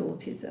child with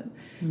autism.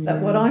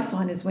 But what I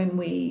find is when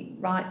we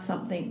write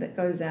something that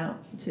goes out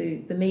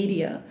to the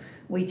media,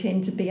 we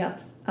tend to be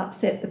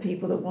upset the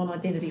people that want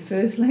identity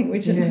first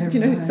language. And, you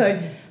know,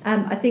 so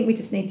I think we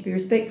just need to be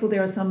respectful.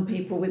 There are some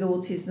people with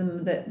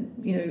autism that,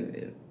 you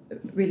know,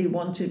 really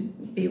want to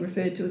be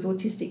referred to as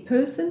autistic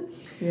person,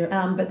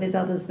 but there's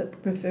others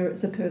that prefer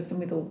it's a person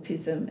with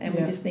autism, and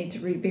we just need to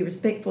be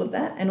respectful of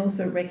that, and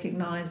also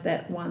recognise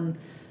that one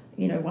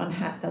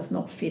hat does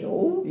not fit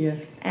all.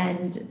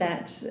 And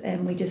that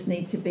we just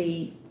need to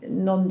be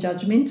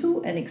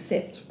non-judgmental and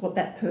accept what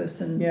that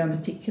person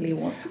particularly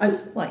wants. It's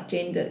just like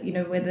gender, you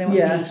know, whether they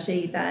want he,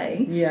 she,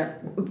 they.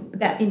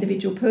 That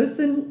individual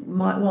person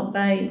might want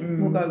they,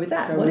 will go with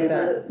that,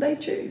 whatever they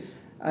choose.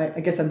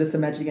 I guess I'm just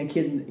imagining a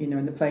kid, you know,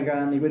 in the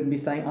playground. He wouldn't be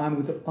saying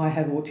I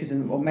have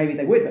autism, or maybe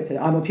they would, but say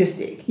I'm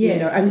autistic. You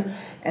know,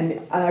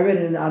 and I read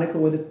in an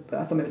article where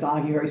somebody was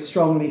arguing very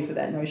strongly for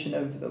that notion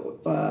of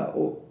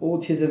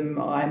autism.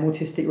 I'm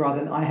autistic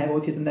rather than I have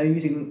autism. They're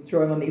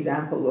throwing on the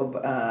example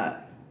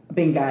of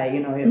being gay.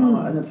 You know,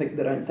 and it's like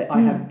they don't say I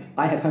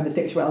have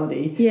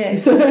homosexuality.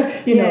 So,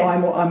 you know,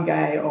 I'm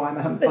gay or I'm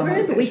But remember,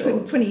 homosexual. we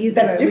couldn't 20 years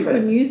ago. We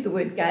couldn't use the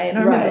word gay, and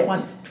I remember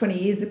once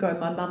 20 years ago,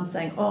 my mum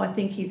saying, "Oh, I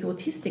think he's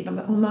autistic." I'm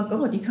like, "Oh my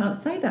God, you can't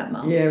say that,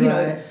 Mum." You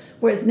know,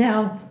 whereas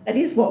now that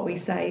is what we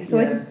say. So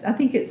I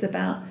think it's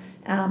about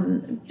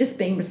just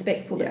being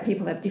respectful that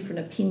people have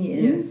different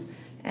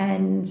opinions,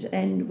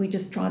 and we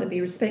just try to be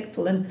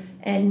respectful.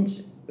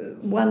 And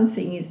one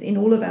thing is, in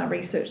all of our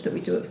research that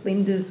we do at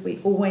Flinders, we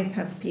always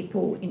have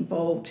people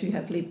involved who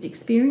have lived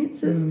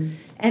experiences,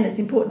 and it's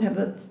important to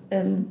have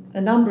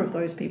a number of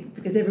those people,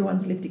 because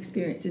everyone's lived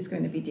experience is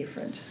going to be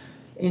different.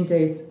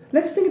 Indeed.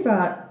 Let's think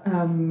about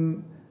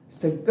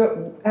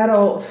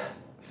adult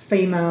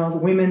females,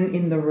 women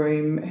in the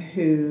room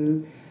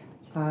who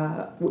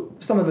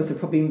some of us have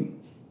probably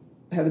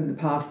have in the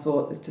past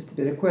thought there's just a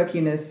bit of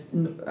quirkiness,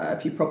 a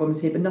few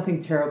problems here, but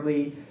nothing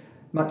terribly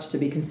much to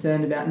be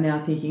concerned about.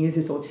 Now thinking, is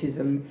this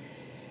autism?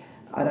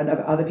 I don't know if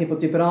other people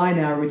do, but I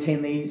now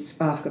routinely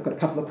ask, I've got a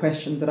couple of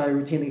questions that I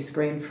routinely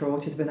screen for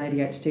autism and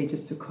ADHD,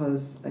 just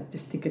because I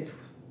just think it's,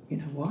 you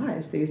know,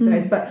 wise these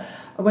days. But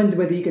I wonder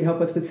whether you could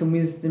help us with some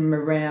wisdom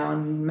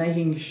around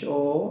making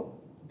sure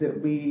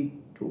that we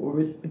are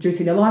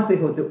reducing the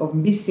likelihood of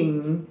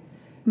missing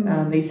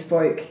these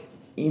folk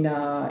in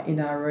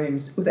our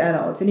rooms with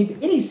adults.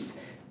 Any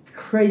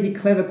crazy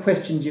clever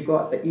questions you've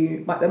got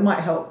that might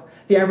help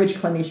the average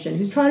clinician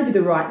who's trying to do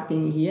the right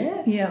thing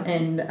here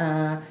and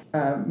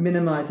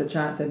minimise the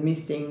chance of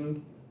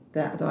missing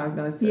that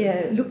diagnosis.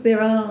 Yeah, look,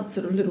 there are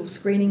sort of little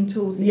screening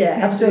tools that you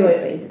can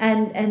absolutely do.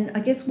 And I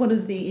guess one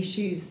of the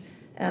issues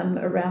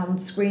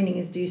around screening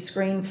is, do you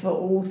screen for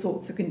all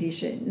sorts of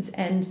conditions?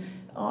 And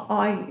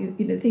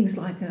things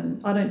like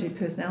I don't do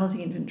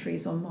personality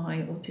inventories on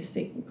my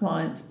autistic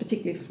clients,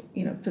 particularly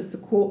if it's a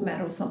court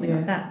matter or something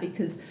like that,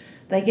 because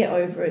they get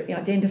over it,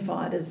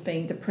 identified as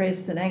being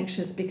depressed and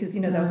anxious because,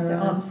 they'll say,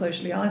 I'm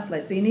socially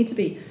isolated. So you need to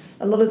be,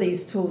 a lot of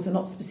these tools are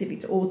not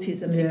specific to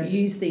autism. Yes. If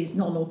you use these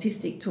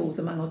non-autistic tools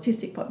among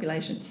autistic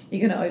population,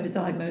 you're going to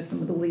overdiagnose them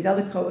with all these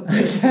other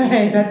co-occurring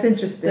conditions that's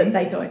interesting. that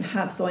they don't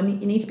have. So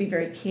you need to be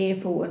very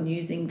careful in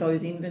using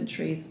those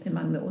inventories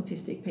among the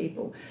autistic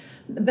people.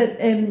 But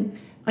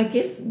I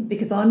guess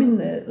because I'm in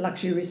the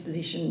luxurious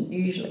position,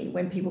 usually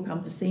when people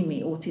come to see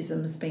me,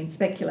 autism has been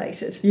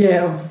speculated.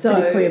 Yeah, so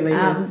pretty clearly,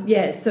 yes.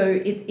 Yeah,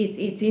 so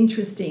it's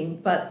interesting.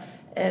 But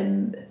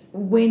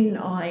when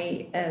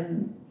I,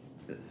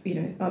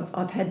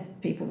 I've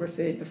had people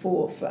referred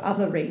before for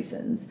other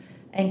reasons,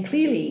 and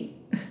clearly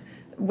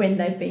when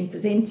they've been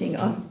presenting,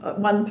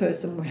 one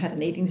person had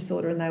an eating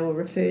disorder and they were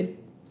referred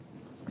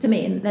to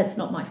me, and that's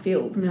not my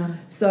field. No.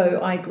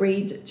 So I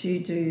agreed to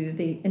do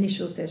the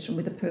initial session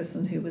with a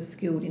person who was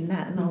skilled in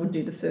that, and I would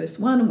do the first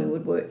one and we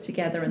would work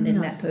together, and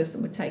then that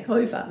person would take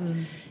over.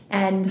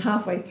 And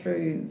halfway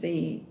through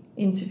the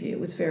interview, it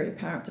was very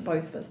apparent to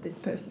both of us this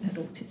person had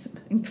autism,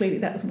 and clearly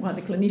that was why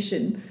the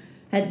clinician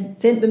had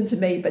sent them to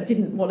me but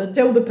didn't want to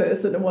tell the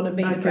person and wanted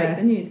me to break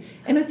the news.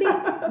 And I think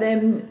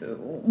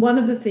one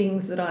of the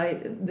things that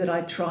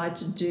I try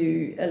to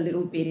do a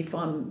little bit, if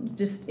I'm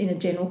just in a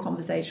general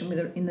conversation with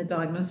her in the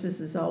diagnosis,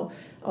 is I'll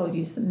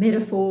use some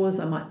metaphors.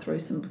 I might throw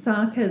some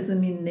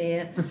sarcasm in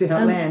there and see how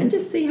it lands, and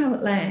just see how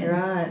it lands,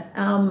 right?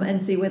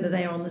 And see whether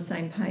they are on the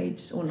same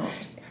page or not.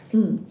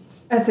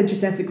 That's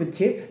interesting. That's a good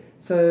tip.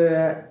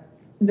 So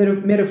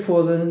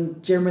metaphors are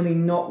generally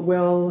not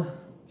well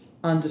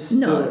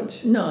understood.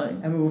 No.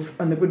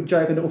 And the good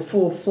joke that it will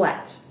fall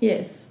flat.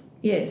 Yes.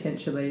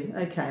 Potentially.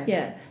 Okay.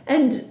 Yeah.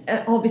 And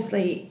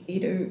obviously,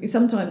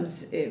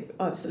 sometimes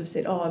I've sort of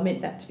said, I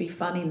meant that to be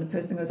funny, and the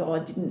person goes, I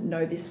didn't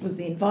know this was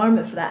the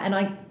environment for that. And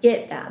I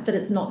get that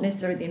it's not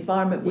necessarily the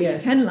environment where you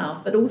can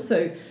laugh, but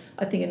also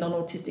I think a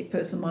non-autistic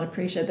person might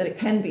appreciate that it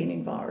can be an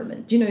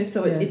environment,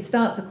 so it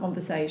starts a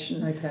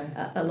conversation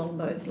along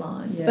those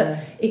lines. Yeah.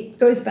 But it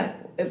goes back,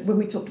 when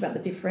we talked about the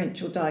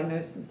differential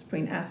diagnosis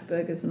between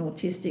Asperger's and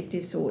autistic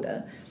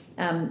disorder,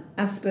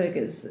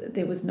 Asperger's,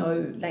 there was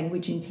no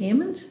language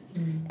impairment,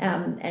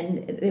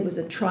 and there was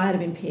a triad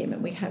of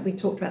impairment. We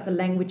talked about the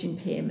language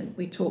impairment,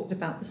 we talked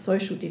about the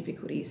social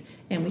difficulties,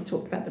 and we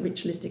talked about the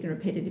ritualistic and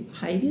repetitive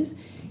behaviours.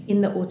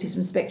 In the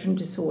autism spectrum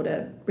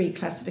disorder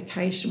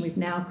reclassification, we've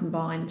now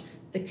combined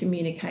the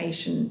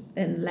communication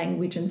and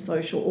language and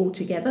social all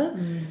together.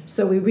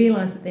 So we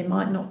realise that there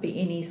might not be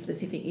any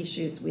specific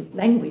issues with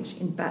language,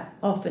 in fact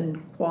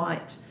often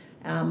quite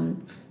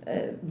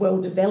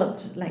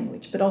well-developed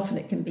language, but often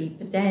it can be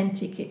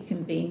pedantic, it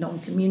can be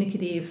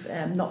non-communicative,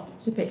 not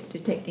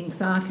detecting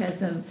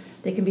sarcasm.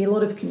 There can be a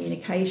lot of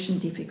communication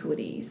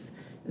difficulties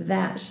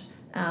that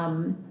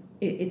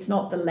it's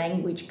not the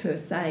language per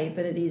se,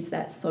 but it is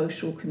that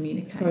social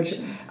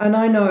communication. And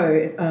I know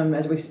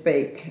as we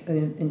speak,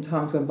 in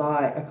times gone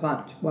by,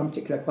 one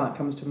particular client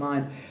comes to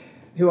mind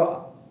who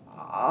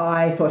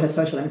I thought had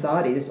social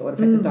anxiety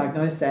disorder, in fact, I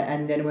diagnosed that,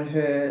 and then when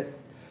her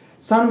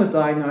son was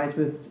diagnosed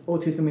with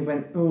autism, we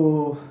went,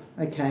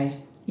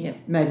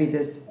 maybe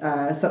there's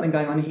something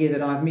going on here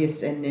that I've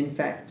missed. And in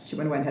fact, she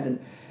went away and had an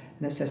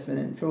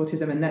assessment for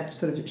autism, and that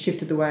sort of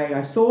shifted the way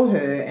I saw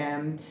her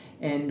and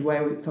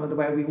some of the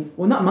way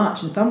not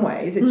much in some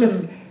ways. It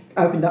just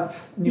opened up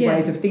new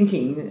ways of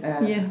thinking.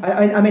 I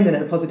mean that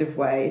in a positive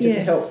way. It just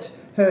helped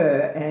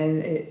her, and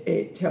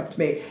it helped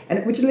me.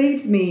 And which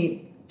leads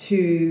me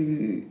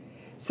to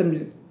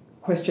some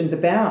questions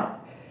about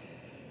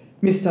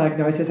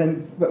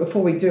misdiagnosis, but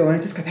before we do, I want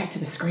to just go back to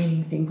the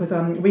screening thing, because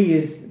we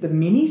use the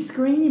mini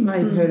screen. You may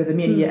have heard of the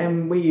mini,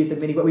 and we use the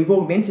mini, but we've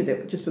augmented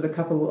it just with a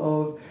couple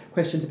of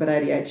questions about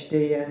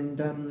ADHD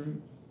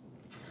and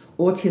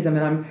autism,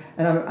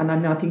 and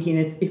I'm now thinking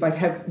if I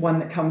have one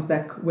that comes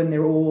back when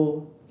they're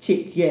all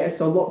ticked,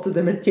 yes, or lots of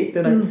them are ticked,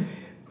 then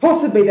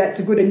possibly that's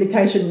a good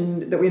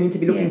indication that we need to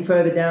be looking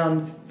further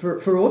down for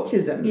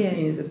autism.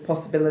 Is a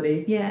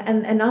possibility. Yeah,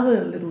 and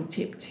another little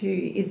tip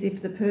too is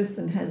if the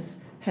person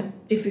has had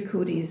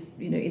difficulties,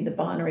 in the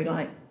binary,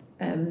 like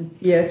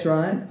yes,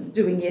 right,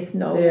 doing yes,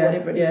 no, or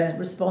whatever it is,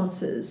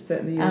 responses.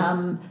 Certainly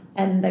is.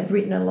 And they've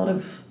written a lot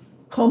of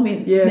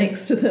comments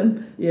next to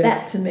them.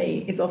 That to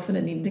me is often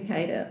an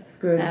indicator.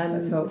 Good,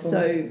 that's helpful.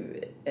 So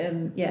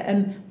and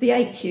the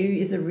AQ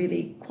is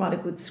quite a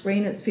good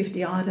screen. It's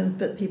 50 items,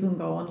 but people can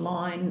go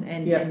online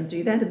and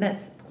do that, and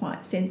that's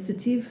quite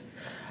sensitive.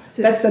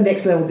 That's the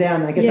next level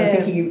down, I guess.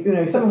 I'm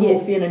thinking, someone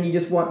walks in and you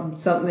just want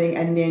something,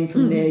 and then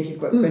from there you've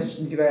got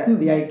questions about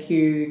the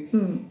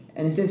AQ,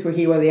 and since we're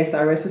here, the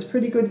SRS is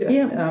pretty good. I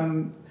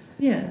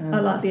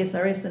like the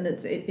SRS, and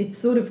it's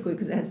sort of good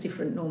because it has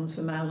different norms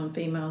for male and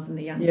females in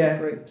the younger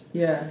groups.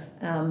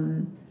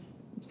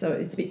 So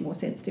it's a bit more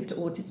sensitive to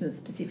autism and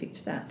specific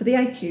to that. But the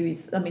AQ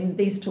is,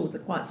 these tools are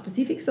quite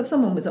specific. So if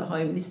someone was at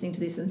home listening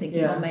to this and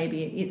thinking,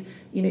 maybe it is,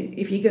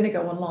 if you're going to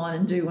go online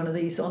and do one of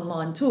these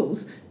online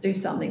tools, do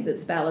something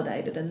that's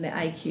validated, and the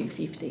AQ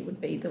 50 would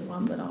be the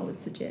one that I would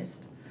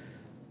suggest.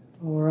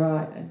 All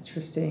right,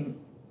 interesting.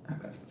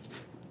 Okay.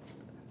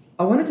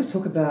 I wanted to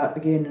talk about,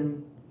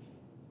 again,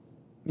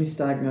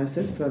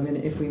 misdiagnosis for a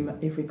minute, if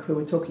we could.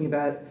 We're talking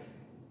about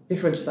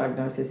differential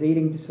diagnosis,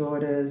 eating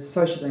disorders,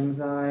 social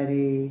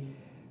anxiety,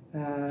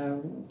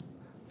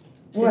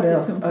 what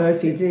else?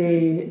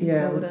 OCD,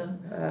 disorder.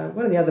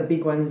 What are the other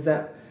big ones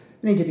that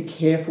we need to be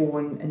careful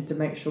and to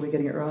make sure we're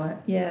getting it right?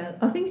 Yeah,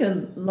 I think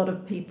a lot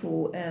of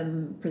people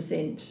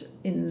present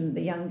in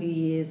the younger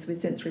years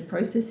with sensory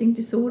processing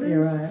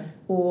disorders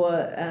or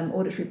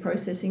auditory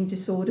processing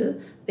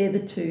disorder. They're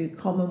the two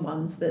common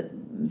ones that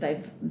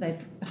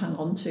they've hung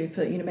on to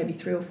for maybe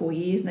 3 or 4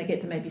 years, and they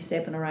get to maybe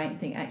 7 or 8 and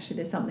think actually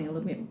there's something a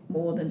little bit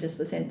more than just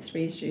the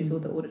sensory issues or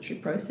the auditory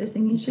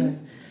processing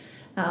issues.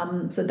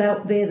 So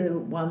they're the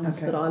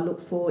ones that I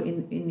look for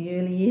in the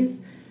early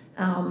years.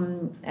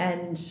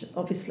 And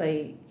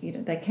obviously,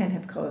 they can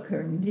have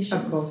co-occurring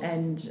conditions,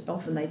 and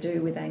often they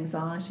do with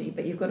anxiety,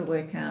 but you've got to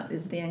work out,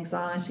 is the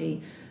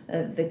anxiety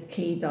the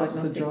key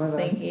diagnostic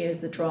thing here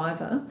is the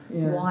driver?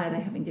 Why are they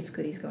having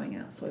difficulties going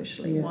out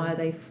socially? Why are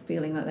they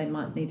feeling like they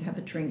might need to have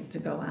a drink to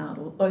go out,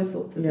 or those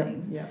sorts of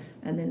things?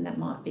 And then that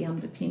might be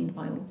underpinned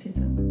by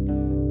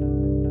autism.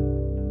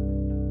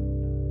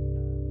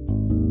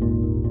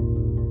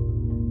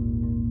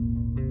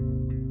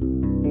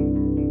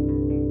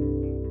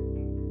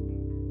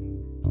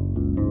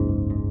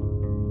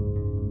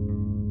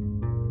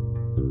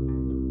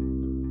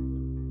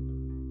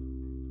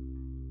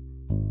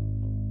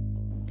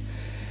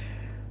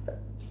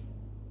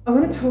 I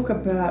want to talk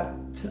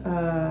about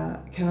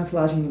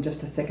camouflaging in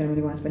just a second. I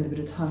really want to spend a bit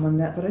of time on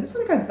that. But I just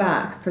want to go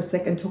back for a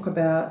second and talk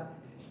about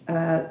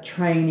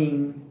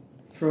training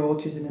for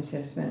autism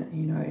assessment,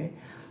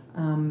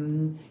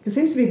 it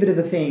seems to be a bit of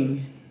a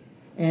thing.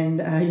 And,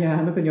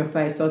 look on your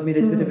face tells me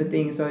it's a bit of a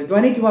thing. So do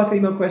I need to ask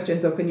any more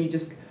questions, or can you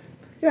just...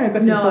 I've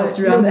got some thoughts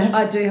around that.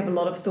 I do have a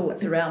lot of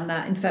thoughts around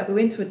that. In fact, we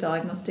went to a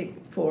diagnostic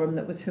forum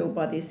that was held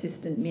by the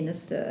Assistant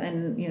Minister,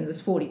 and there was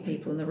 40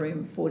 people in the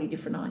room, 40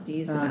 different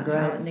ideas about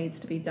how it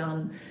needs to be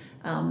done.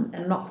 And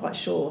I'm not quite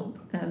sure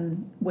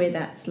where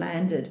that's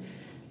landed.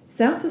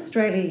 South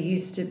Australia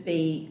used to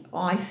be,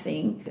 I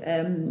think,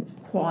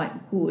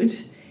 quite good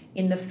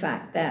in the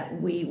fact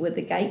that we were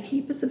the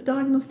gatekeepers of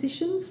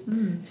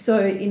diagnosticians. So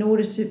in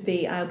order to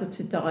be able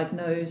to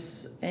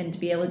diagnose and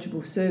be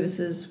eligible for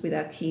services with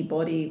our key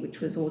body,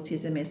 which was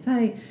Autism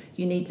SA,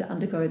 you need to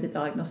undergo the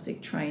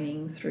diagnostic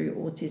training through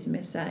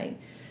Autism SA.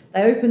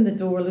 They opened the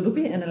door a little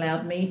bit and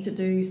allowed me to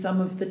do some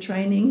of the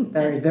training.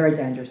 Very, very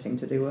dangerous thing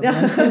to do, wasn't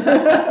it?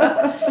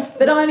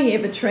 But I only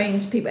ever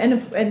trained people.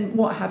 And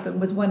what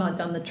happened was when I'd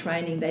done the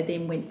training, they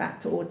then went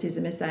back to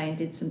Autism SA and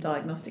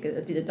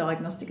did a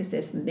diagnostic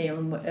assessment there,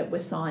 and were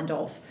signed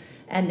off.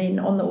 And then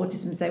on the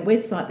Autism SA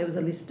website, there was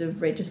a list of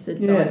registered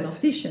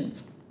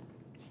diagnosticians.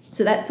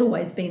 So that's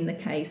always been the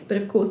case. But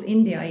of course,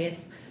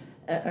 NDIS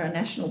are a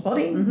national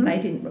body. They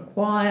didn't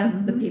require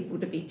the people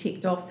to be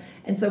ticked off,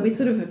 and so we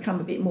sort of become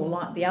a bit more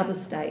like the other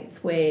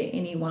states, where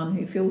anyone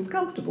who feels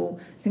comfortable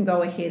can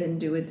go ahead and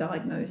do a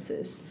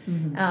diagnosis.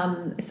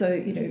 So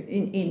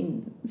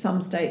in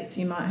some states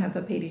you might have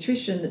a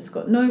paediatrician that's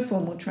got no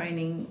formal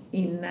training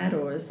in that,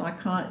 or a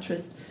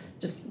psychiatrist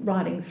just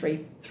writing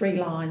three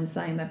lines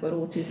saying they've got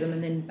autism,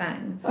 and then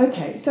bang.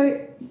 Okay,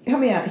 so help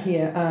me out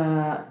here.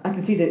 I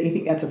can see that you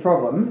think that's a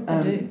problem.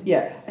 I do.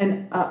 Yeah,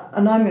 and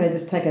I'm going to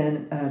just take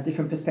a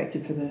different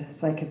perspective for the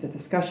sake of the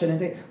discussion and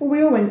say, well,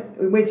 we all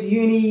went to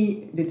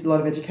uni, did a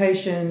lot of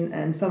education,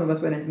 and some of us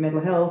went into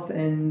mental health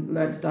and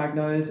learned to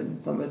diagnose, and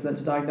some of us learned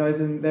to diagnose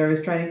in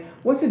various training.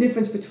 What's the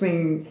difference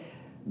between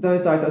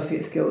those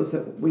diagnostic skills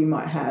that we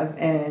might have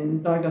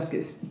and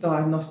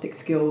diagnostic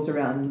skills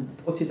around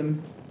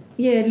autism?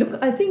 Yeah,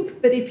 look, I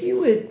think, but if you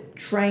were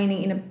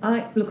training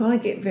I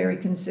get very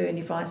concerned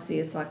if I see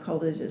a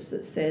psychologist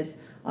that says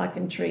I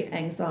can treat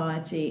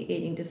anxiety,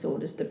 eating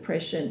disorders,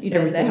 depression.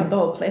 Everything. They have the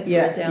whole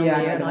plethora down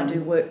there, and I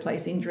do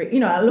workplace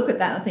injury. I look at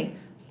that and I think,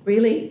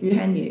 really,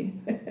 can you?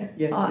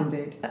 Yes,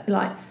 indeed.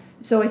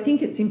 So I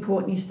think it's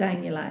important you stay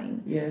in your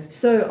lane. Yes.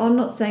 So I'm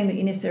not saying that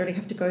you necessarily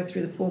have to go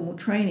through the formal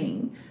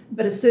training,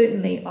 but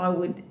certainly I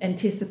would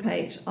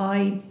anticipate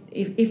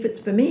if it's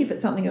for me, if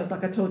it's something else,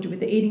 like I told you with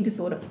the eating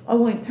disorder, I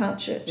won't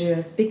touch it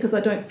because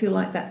I don't feel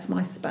like that's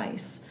my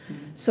space.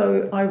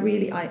 So I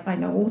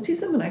know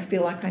autism, and I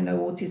feel like I know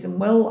autism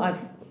well.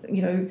 I've,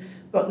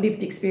 got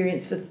lived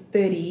experience for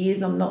 30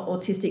 years. I'm not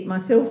autistic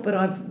myself, but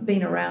I've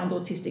been around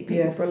autistic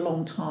people for a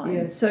long time.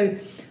 Yes. So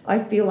I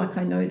feel like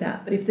I know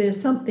that. But if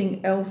there's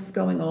something else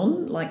going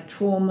on, like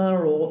trauma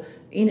or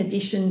in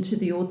addition to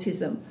the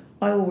autism,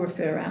 I will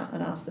refer out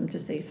and ask them to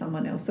see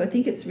someone else. So I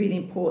think it's really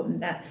important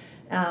that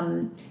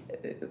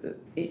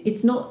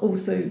it's not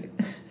also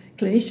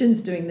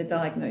clinicians doing the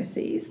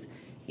diagnoses,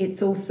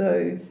 it's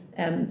also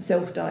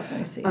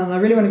self-diagnosis. I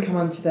really want to come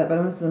on to that, but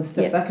I'm just going to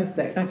step back a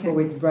sec before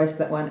we embrace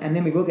that one, and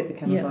then we will get the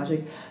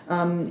camouflaging.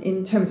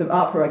 In terms of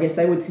APRA, I guess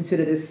they would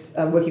consider this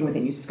working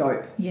within your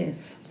scope.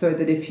 Yes. So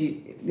that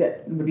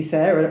that would be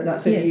fair. Or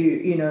not, so if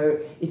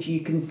if you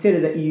consider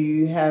that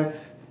you have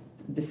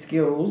the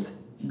skills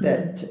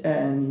that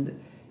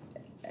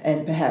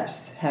and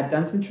perhaps have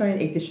done some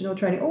training, additional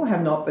training, or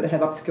have not, but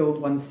have upskilled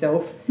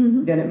oneself,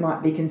 then it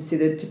might be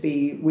considered to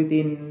be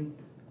within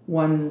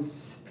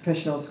one's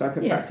professional scope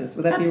of practice.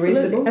 Would that be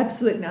reasonable?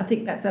 Absolutely. I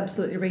think that's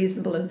absolutely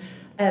reasonable.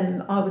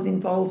 And I was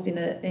involved in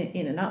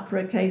an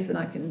APRA case, and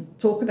I can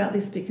talk about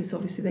this because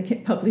obviously they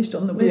get published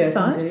on the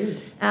website.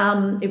 Yes,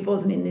 indeed. It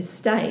wasn't in this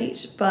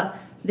state, but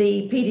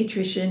the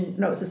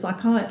paediatrician, it was a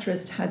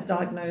psychiatrist, had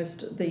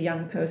diagnosed the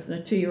young person,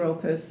 a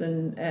 2-year-old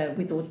person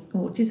with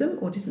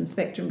autism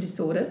spectrum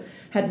disorder,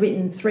 had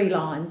written 3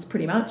 lines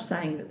pretty much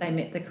saying that they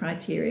met the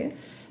criteria.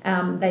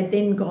 They'd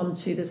then gone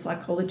to the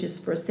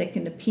psychologist for a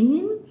second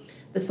opinion.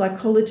 The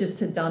psychologist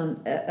had done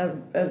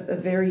a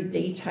very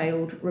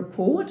detailed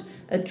report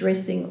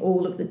addressing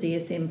all of the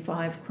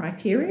DSM-5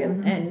 criteria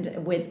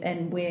and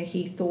where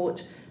he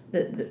thought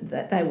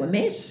that they were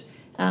met,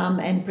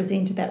 and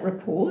presented that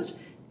report.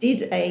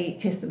 Did a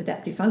test of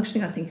adaptive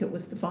functioning, I think it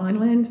was the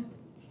Vineland,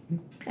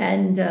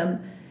 and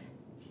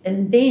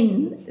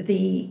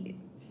then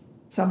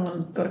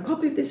someone got a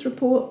copy of this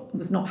report,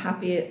 was not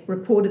happy,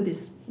 reported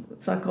this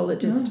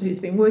psychologist who's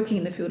been working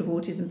in the field of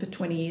autism for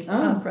 20 years to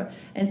APRA,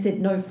 and said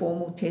no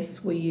formal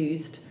tests were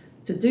used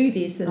to do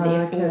this, and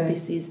therefore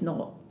this is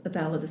not a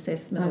valid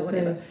assessment or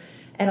whatever.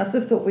 And I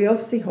sort of thought, we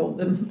obviously hold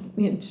them,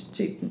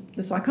 to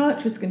the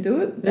psychiatrist can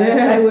do it. They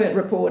weren't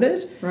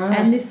reported. Right.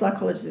 And this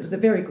psychologist, it was a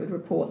very good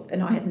report,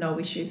 and I had no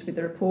issues with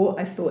the report.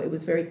 I thought it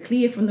was very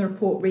clear from the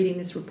report, reading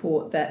this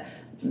report, that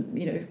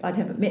I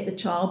haven't met the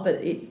child,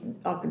 but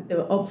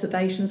the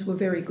observations were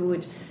very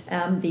good.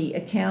 The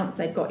account,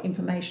 they'd got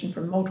information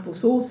from multiple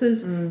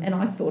sources, and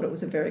I thought it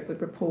was a very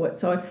good report.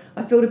 So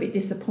I felt a bit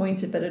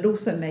disappointed, but it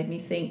also made me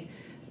think,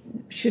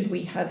 should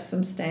we have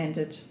some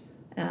standard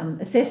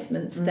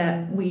assessments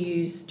that we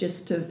use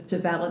just to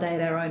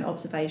validate our own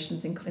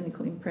observations and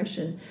clinical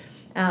impression?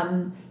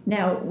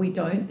 Now we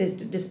don't. There's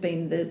just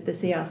been the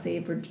CRC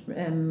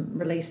have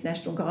released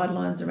national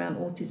guidelines around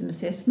autism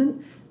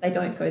assessment. They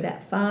don't go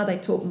that far. They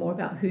talk more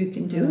about who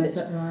can do it, is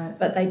that right?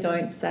 but they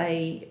don't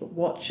say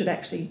what should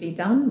actually be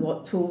done,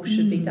 what tools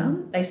should be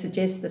done. They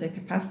suggest that a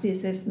capacity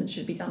assessment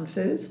should be done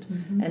first,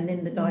 and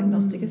then the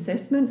diagnostic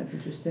assessment. That's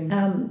interesting.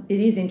 It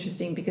is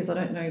interesting because I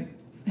don't know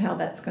how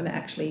that's going to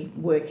actually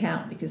work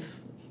out,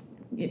 because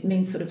it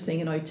means sort of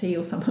seeing an OT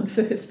or someone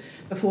first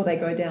before they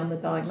go down the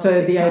diagnostic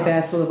So the path.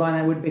 ABAS or the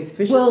VINA would be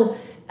sufficient? Well,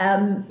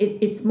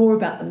 it's more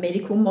about the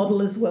medical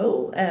model as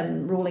well,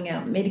 ruling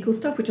out medical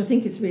stuff, which I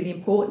think is really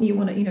important. You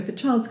want to, if a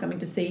child's coming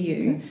to see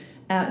you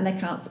and they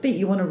can't speak,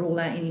 you want to rule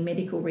out any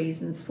medical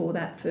reasons for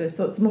that first.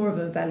 So it's more of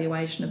an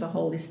evaluation of a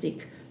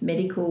holistic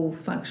medical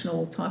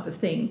functional type of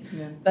thing.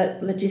 Yeah.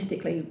 But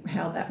logistically,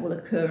 how that will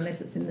occur,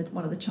 unless it's in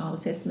one of the child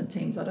assessment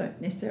teams, I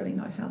don't necessarily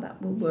know how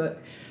that will work.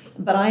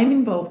 But I am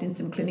involved in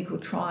some clinical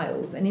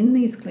trials, and in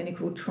these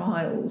clinical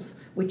trials,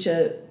 which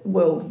are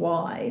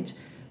worldwide,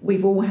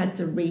 we've all had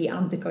to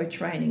undergo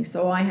training.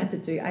 So I had to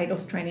do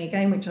ADOS training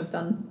again, which I've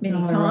done many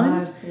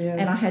times, right. Yeah.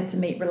 and I had to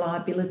meet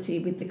reliability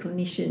with the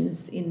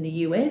clinicians in the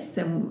US,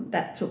 and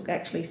that took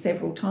actually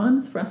several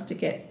times for us to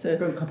get to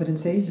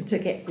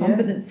get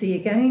competency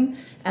again.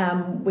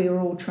 We were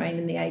all trained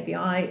in the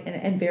ABI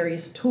and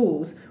various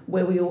tools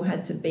where we all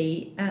had to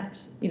be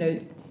at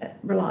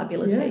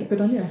reliability. Yeah,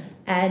 good on you.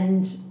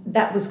 And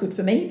that was good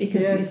for me,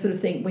 because you sort of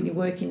think when you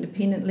work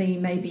independently,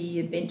 maybe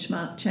your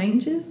benchmark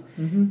changes.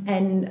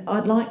 And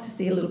I'd like to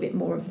see a little bit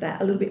more of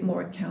that, a little bit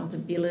more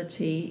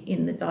accountability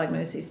in the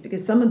diagnosis,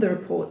 because some of the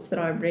reports that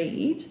I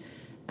read,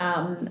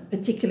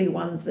 particularly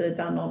ones that are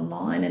done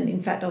online, and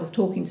in fact I was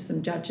talking to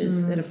some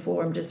judges at a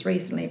forum just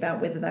recently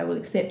about whether they will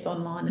accept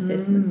online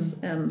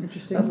assessments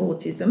of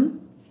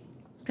autism.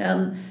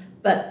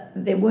 But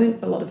there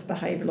weren't a lot of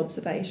behavioural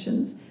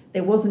observations.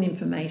 There wasn't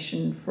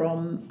information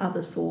from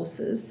other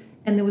sources,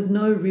 and there was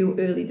no real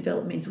early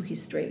developmental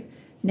history.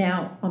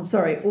 Now, I'm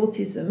sorry,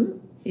 autism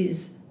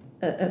is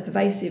a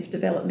pervasive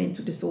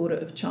developmental disorder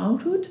of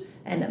childhood,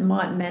 and it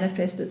might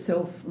manifest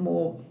itself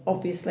more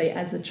obviously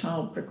as the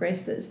child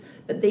progresses.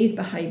 But these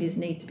behaviours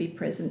need to be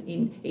present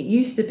it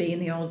used to be in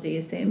the old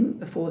DSM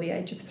before the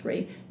age of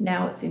 3,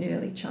 now it's in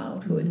early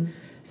childhood.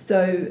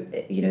 So,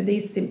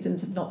 these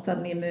symptoms have not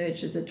suddenly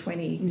emerged as a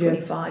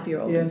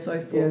 25-year-old and so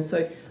forth. Yes.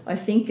 So I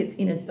think it's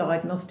in a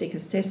diagnostic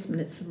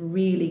assessment, it's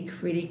really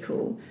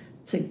critical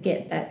to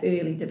get that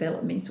early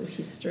developmental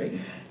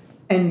history.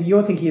 And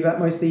you're thinking about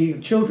mostly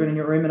children in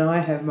your room, and I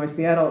have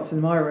mostly adults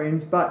in my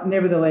rooms, but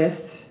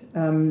nevertheless,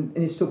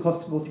 it's still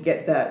possible to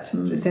get that,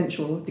 it's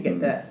essential to get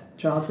that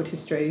childhood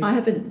history. I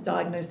haven't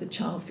diagnosed a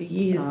child for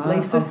years,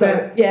 Lisa. Okay.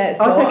 So yeah,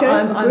 so it's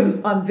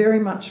okay. I'm very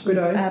much with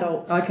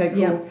adults. Okay, cool.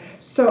 Yeah.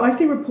 So I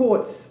see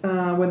reports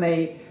when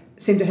they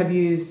seem to have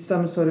used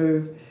some sort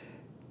of,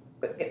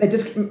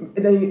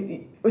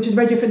 which is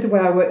very different to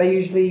where I work. They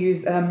usually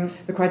use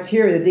the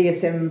criteria, the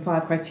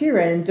DSM-5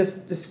 criteria, and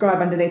just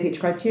describe underneath each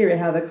criteria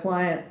how the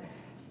client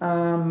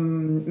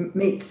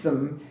meets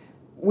them,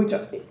 which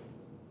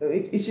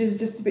it's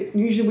just a bit.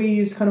 Usually we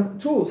use kind of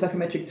tools,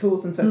 psychometric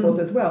tools and so forth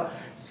as well.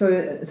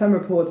 So some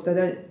reports, they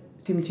don't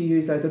seem to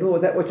use those at all.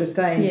 Is that what you're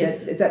saying?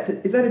 Yes.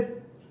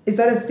 Is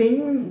that a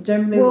thing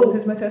generally in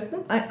autism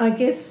assessments? I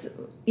guess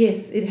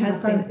yes, it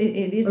has been.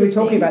 It is. We were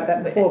talking about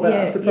that before, but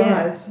I'm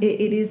surprised. Yeah,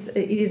 it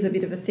is a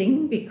bit of a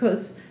thing,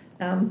 because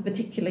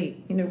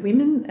particularly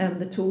women,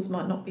 the tools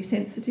might not be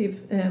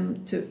sensitive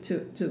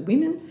to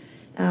women.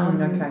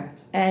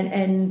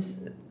 And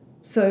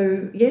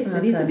so yes,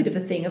 it is a bit of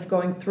a thing of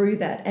going through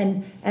that.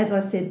 And as I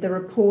said, the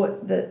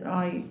report that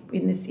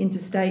in this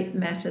interstate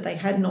matter, they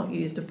had not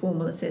used a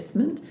formal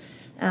assessment,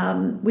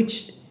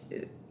 which.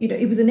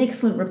 It was an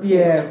excellent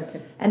report,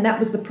 and that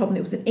was the problem.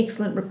 It was an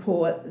excellent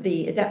report.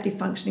 The adaptive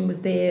functioning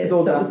was there,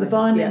 so it was the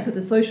Vineland. So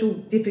the social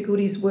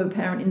difficulties were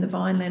apparent in the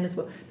Vineland as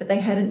well, but they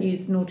hadn't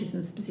used an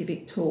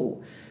autism-specific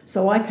tool.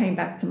 So I came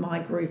back to my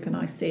group and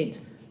I said,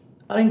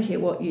 I don't care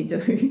what you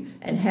do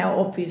and how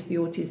obvious the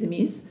autism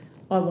is,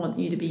 I want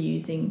you to be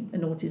using an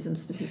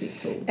autism-specific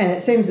tool. And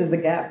it seems there's the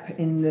gap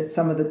in that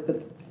some of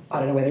the I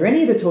don't know whether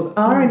any of the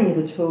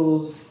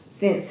tools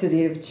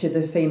sensitive to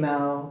the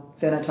female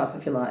phenotype,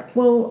 if you like.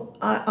 Well,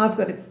 I've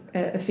got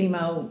a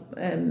female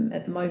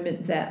at the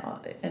moment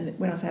that, and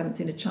when I say I haven't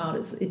seen a child,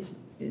 it's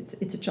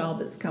a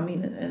child that's come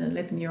in, an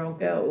 11-year-old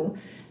girl,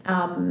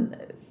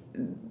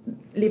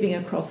 living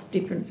across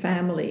different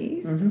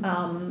families,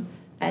 and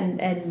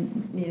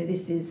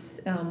this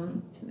is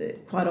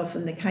quite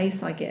often the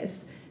case, I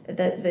guess,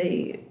 that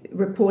the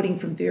reporting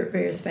from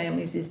various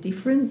families is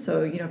different.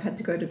 So, I've had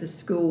to go to the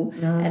school,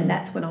 and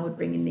that's when I would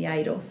bring in the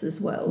ADOS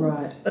as well.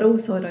 Right. But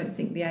also I don't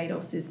think the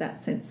ADOS is that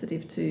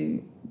sensitive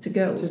to to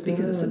girls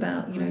because it's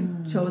about,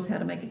 show us how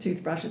to make a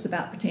toothbrush. It's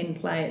about pretend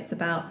play. It's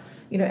about,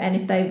 and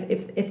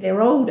if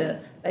they're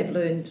older, they've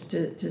learned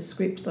to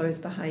script those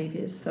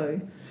behaviours. So,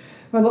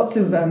 well, lots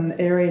of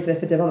areas there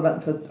for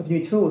development of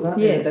new tools, aren't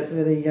there? Yes. That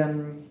really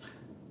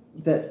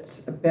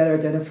that better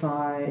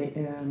identify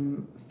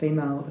the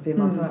female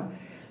type.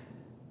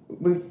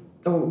 We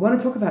want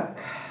to talk about.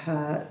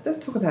 Let's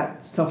talk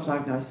about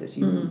self-diagnosis.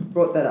 You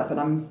brought that up, and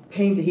I'm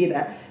keen to hear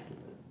that.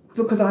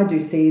 Because I do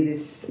see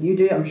this, you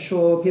do, I'm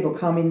sure people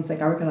come in and say,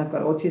 I reckon I've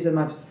got autism.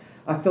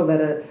 I filled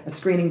out a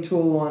screening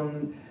tool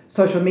on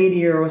social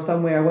media or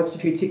somewhere. I watched a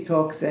few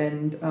TikToks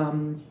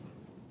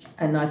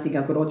and I think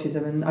I've got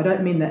autism. And I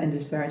don't mean that in a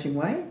disparaging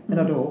way, not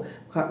at all,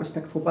 quite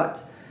respectful.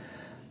 But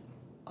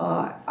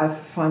I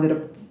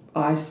find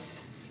I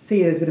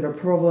see it as a bit of a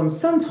problem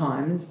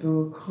sometimes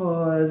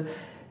because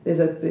there's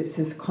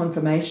this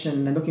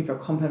confirmation. They're looking for a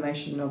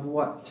confirmation of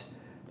what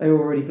they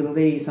already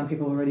believe. Some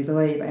people already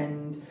believe,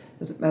 and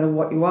doesn't matter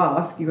what you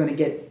ask, you're going to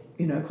get,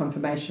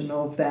 confirmation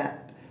of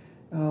that,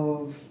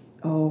 of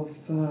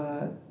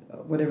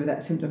whatever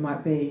that symptom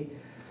might be.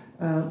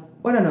 I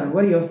don't know.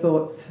 What are your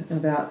thoughts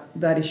about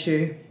that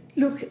issue?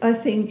 Look, I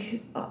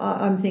think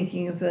I'm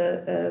thinking of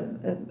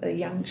a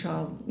young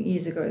child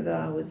years ago that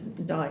I was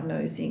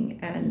diagnosing,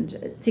 and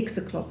at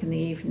 6:00 in the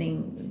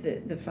evening,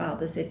 the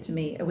father said to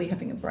me, "Are we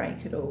having a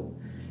break at all?"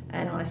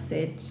 And I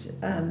said,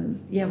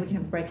 "Yeah, we can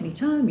have a break any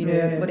time,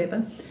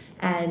 whatever."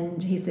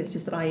 And he said, "It's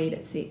just that I eat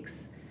at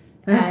 6."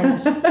 And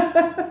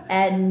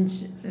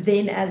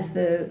then as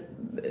the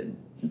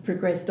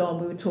progressed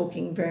on, we were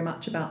talking very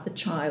much about the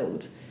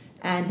child.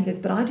 And he goes,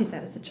 "But I did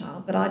that as a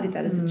child, but I did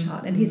that as a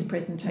child." And his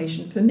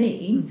presentation for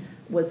me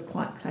was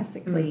quite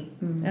classically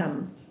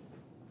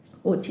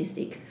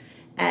autistic.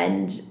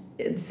 And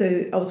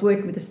so I was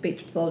working with a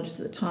speech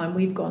pathologist at the time.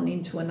 We've gone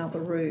into another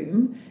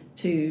room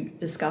to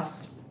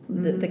discuss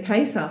the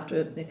case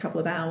after a couple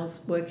of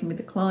hours working with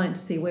the client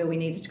to see where we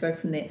needed to go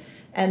from there.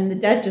 And the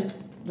dad just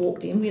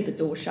walked in, we had the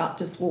door shut,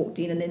 just walked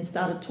in and then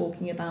started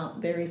talking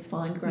about various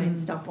fine-grained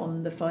stuff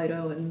on the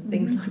photo and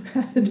things like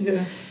that.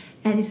 Yeah.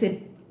 And he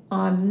said,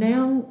 "I'm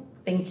now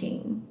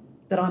thinking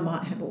that I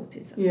might have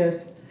autism."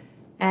 Yes.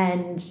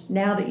 And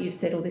now that you've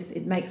said all this,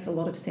 it makes a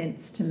lot of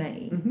sense to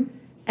me.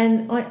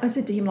 And I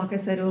said to him, like I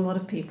say to a lot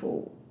of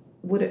people,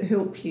 would it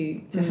help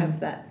you to have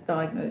that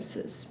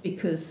diagnosis?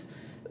 Because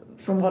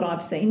from what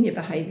I've seen, your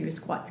behaviour is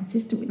quite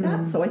consistent with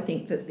that. So I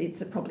think that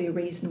it's probably a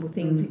reasonable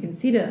thing to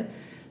consider.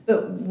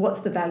 But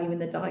what's the value in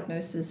the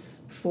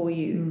diagnosis for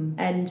you?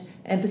 And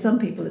for some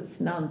people, it's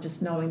none,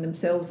 just knowing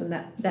themselves, and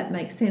that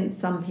makes sense.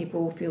 Some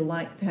people feel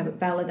like to have it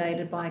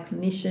validated by a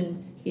clinician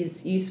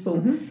is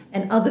useful,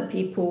 and other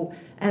people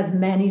have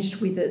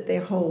managed with it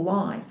their whole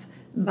life,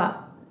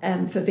 but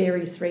for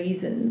various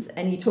reasons.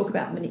 And you talk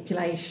about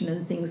manipulation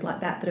and things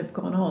like that have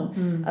gone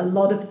on. A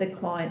lot of the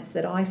clients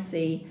that I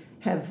see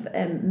have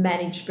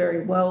managed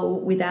very well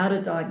without a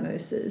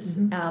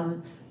diagnosis,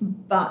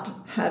 but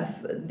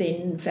have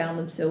then found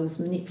themselves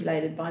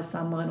manipulated by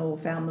someone or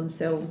found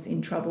themselves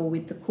in trouble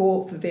with the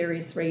court for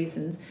various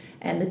reasons,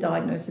 and the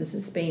diagnosis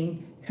has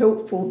been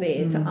helpful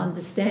there to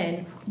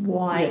understand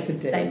why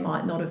they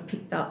might not have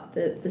picked up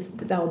that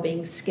they were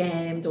being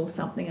scammed or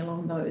something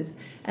along those.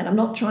 And I'm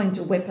not trying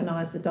to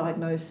weaponise the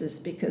diagnosis,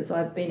 because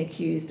I've been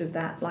accused of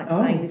that, like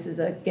saying this is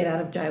a get out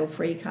of jail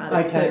free card.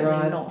 It's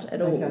certainly not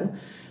at all.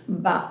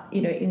 But,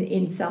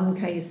 in some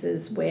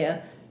cases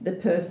where the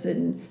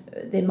person,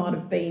 there might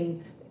have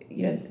been,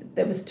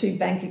 there was 2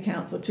 bank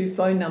accounts or 2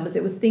 phone numbers.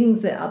 There was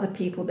things that other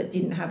people that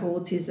didn't have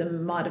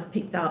autism might have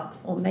picked up,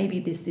 or maybe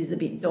this is a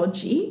bit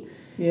dodgy.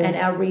 Yes. And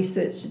our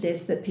research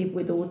suggests that people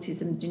with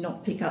autism do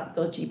not pick up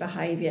dodgy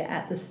behaviour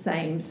at the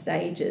same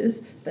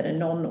stages that a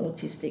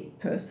non-autistic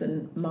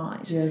person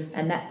might. Yes.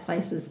 And that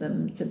places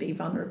them to be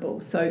vulnerable.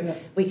 So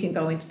we can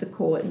go into the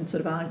court and sort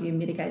of argue a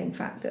mitigating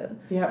factor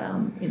in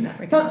that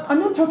regard. So I'm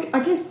not talking,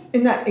 I guess,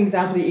 in that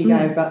example that you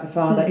gave about the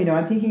father,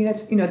 I'm thinking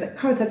that's,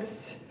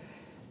 that's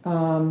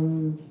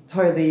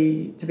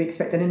totally to be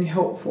expected and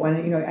helpful.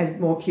 And, as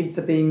more kids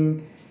are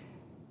being...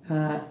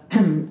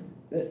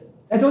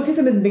 as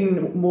autism has been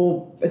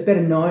it's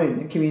better known in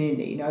the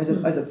community, as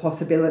a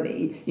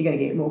possibility, you're going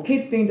to get more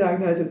kids being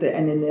diagnosed with it,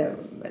 and then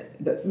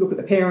they look at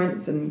the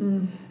parents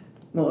and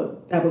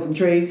apples and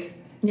trees,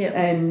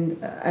 and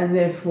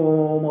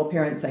therefore more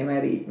parents say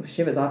maybe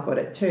shivers, I've got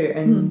it too,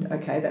 and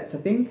okay, that's a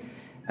thing.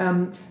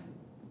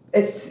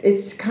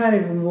 It's kind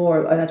of more,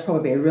 and that's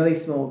probably a really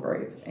small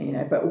group,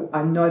 But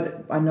I know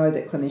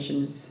that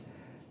clinicians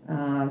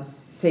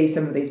see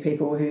some of these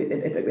people who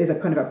there's a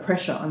kind of a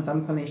pressure on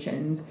some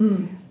clinicians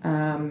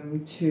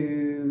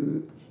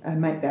to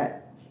make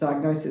that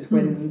diagnosis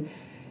when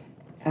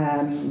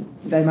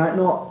they might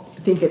not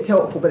think it's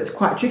helpful, but it's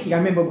quite tricky. I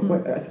remember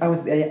I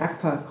was at the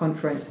ACPA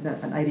conference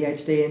on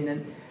ADHD, and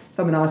then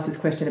someone asked this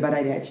question about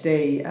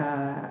ADHD,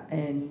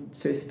 and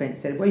Sue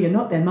Spence said, "Well, you're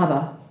not their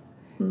mother,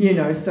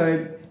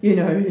 so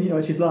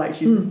what she's like.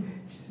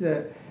 She's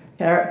a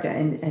character,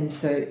 and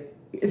so."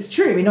 it's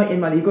true. I mean, not your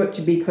mother. You've got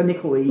to be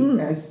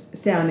clinically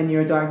sound in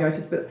your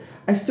diagnosis, but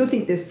I still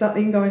think there's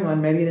something going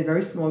on, maybe in a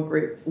very small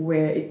group,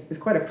 where there's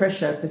quite a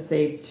pressure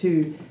perceived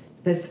to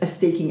there's a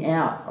seeking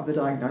out of the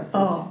diagnosis.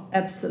 Oh,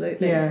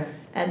 absolutely. Yeah.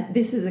 And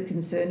this is a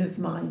concern of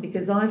mine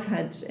because I've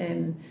had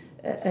an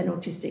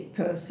autistic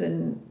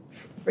person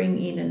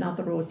bring in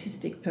another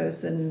autistic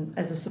person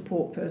as a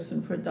support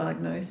person for a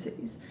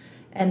diagnosis,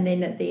 and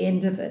then at the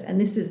end of it, and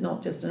this is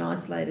not just an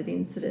isolated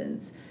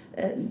incident,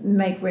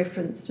 make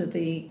reference to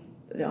the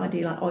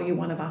idea like, oh, you're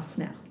one of us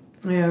now.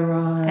 Yeah,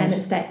 right. And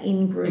it's that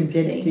in-group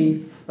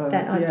identity thing.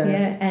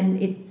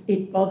 And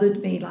it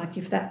bothered me, like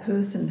if that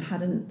person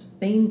hadn't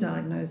been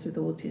diagnosed with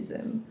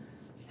autism,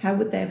 how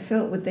would they have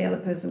felt? Would the other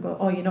person go,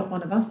 oh, you're not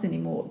one of us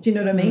anymore? Do you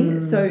know what I mean?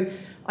 So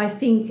I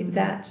think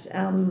that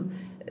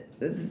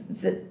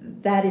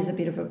that is a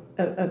bit of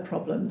a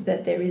problem,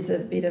 that there is a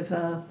bit of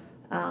a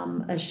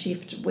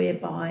shift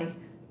whereby,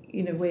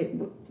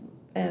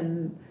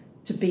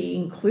 to be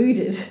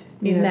included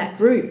in that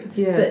group,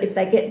 that if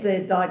they get the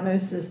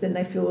diagnosis, then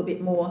they feel a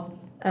bit more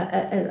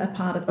a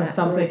part of that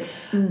something.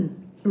 group.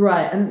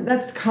 Right, and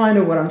that's kind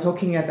of what I'm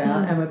talking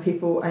about. And when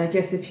people, I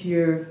guess if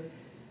you're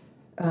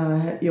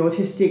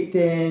autistic,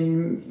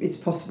 then it's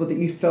possible that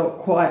you felt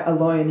quite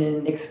alone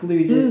and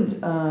excluded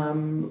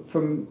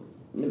from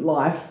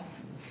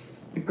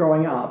life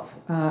growing up.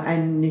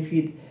 And if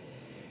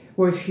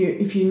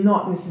you're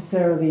not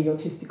necessarily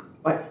autistic,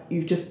 but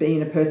you've just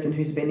been a person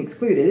who's been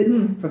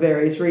excluded for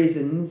various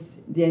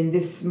reasons, then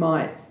this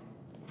might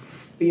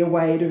be a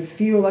way to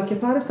feel like you're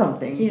part of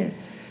something.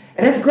 Yes.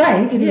 And that's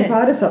great to be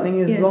part of something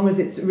as long as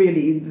it's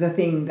really the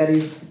thing that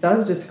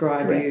does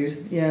describe you.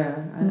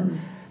 Yeah.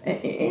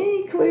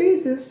 Any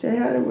clues as to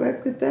how to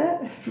work with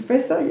that,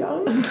 Professor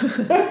Young?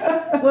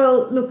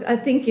 Well, look, I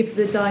think if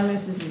the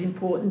diagnosis is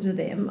important to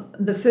them,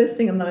 the first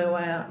thing that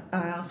I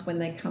ask when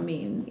they come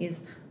in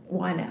is,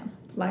 why now?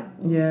 Like,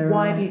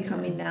 why have you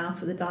come in now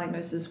for the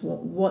diagnosis?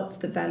 What's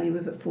the value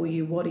of it for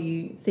you? What are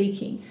you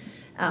seeking?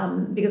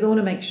 Because I want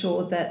to make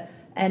sure that,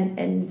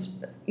 and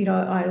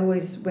I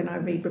always, when I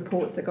read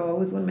reports that go, I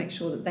always want to make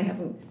sure that they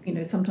haven't,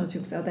 sometimes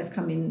people say, they've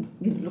come in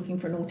looking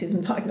for an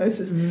autism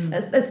diagnosis.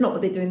 That's not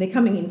what they're doing. They're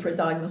coming in for a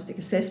diagnostic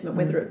assessment,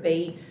 whether it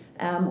be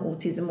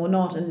autism or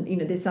not. And,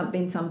 there's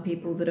been some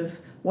people that have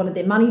wanted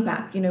their money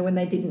back, when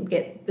they didn't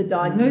get the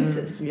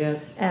diagnosis.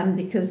 Yes.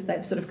 Because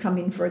they've sort of come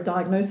in for a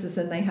diagnosis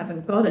and they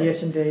haven't got it.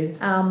 Yes, indeed.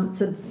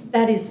 So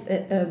that is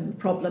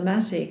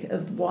problematic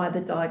of why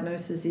the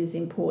diagnosis is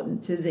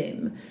important to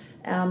them.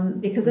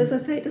 Because, as I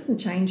say, it doesn't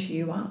change who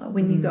you are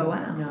when you go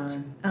out.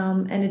 No.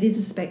 And it is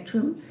a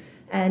spectrum,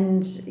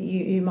 and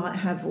you might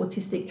have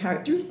autistic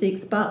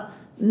characteristics, but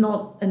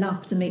not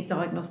enough to meet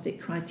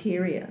diagnostic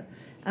criteria.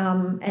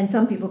 And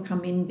some people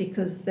come in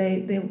because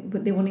they're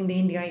wanting the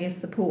NDIS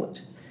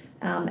support,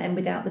 and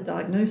without the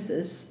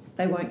diagnosis,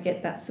 they won't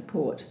get that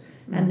support.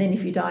 And then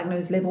if you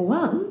diagnose level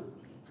 1,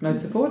 no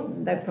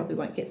support, they probably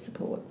won't get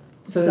support.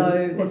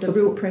 So there's a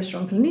real pressure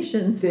on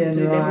clinicians to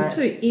do level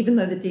 2, even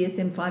though the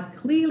DSM-5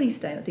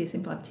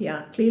 DSM-5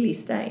 TR clearly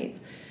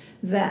states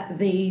that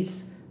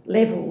these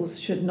levels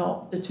should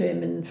not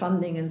determine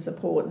funding and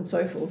support and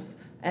so forth.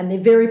 And they're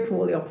very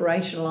poorly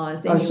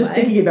operationalised anyway. I was just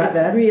thinking about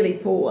that. It's really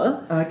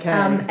poor. Okay.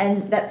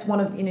 And that's one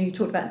of, you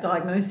talked about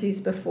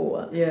diagnoses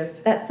before. Yes.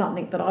 That's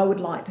something that I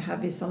would like to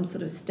have, is some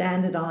sort of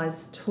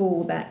standardised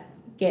tool that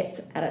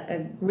gets at a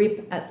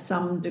grip at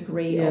some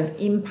degree of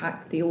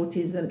impact the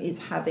autism is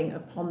having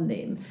upon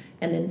them,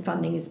 and then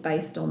funding is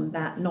based on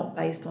that, not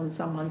based on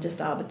someone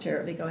just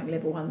arbitrarily going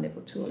level 1,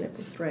 level 2 or level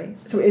 3.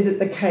 So is it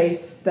the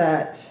case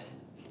that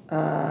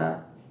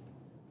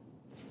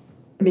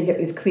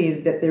it's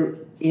clear that there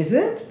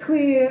isn't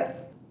clear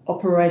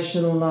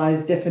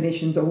operationalised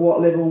definitions of what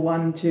level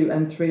 1, 2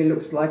 and 3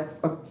 looks like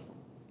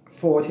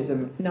for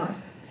autism? No.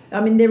 I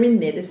mean, they're in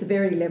there. There's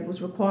severity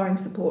levels requiring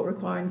support,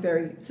 requiring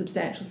very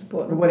substantial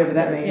support. Whatever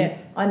that means.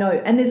 Yeah, I know.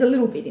 And there's a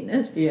little bit in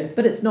it. Yes.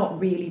 But it's not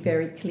really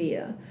very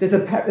clear. There's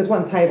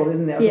one table,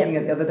 isn't there? I was looking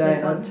at the other day.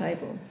 There's one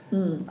table.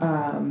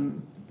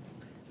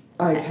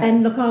 Okay.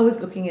 And look, I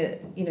was looking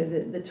at,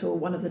 the tool,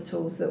 one of the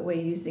tools that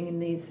we're using in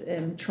these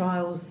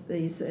trials,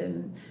 these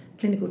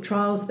clinical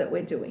trials that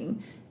we're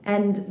doing.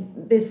 And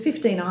there's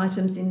 15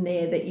 items in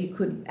there that you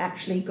could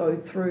actually go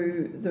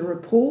through the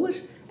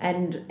report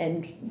and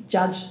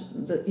judge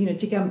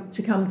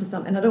to come to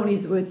some, and I don't want to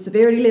use the word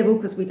severity level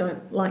because we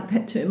don't like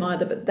that term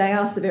either, but they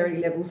are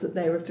severity levels that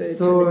they refer to.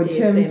 So in the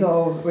in DSM. terms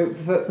of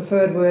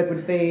preferred word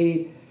would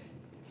be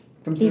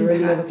from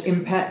severity levels,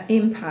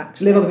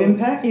 impact, level of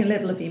impact. Yeah,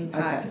 level of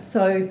impact. Okay.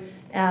 So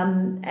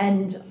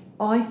and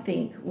I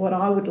think what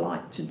I would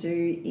like to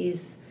do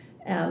is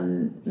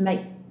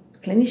make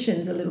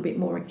clinicians a little bit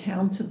more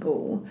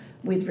accountable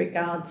with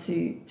regard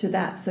to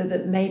that, so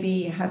that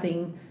maybe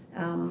having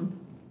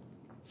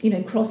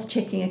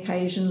cross-checking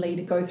occasionally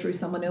to go through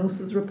someone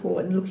else's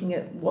report and looking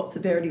at what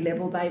severity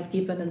level they've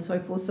given and so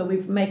forth. So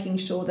we're making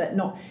sure that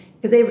not,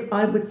 because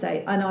I would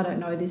say, and I don't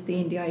know this,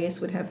 the NDIS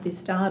would have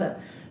this data,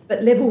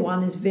 but level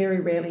 1 is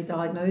very rarely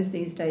diagnosed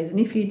these days. And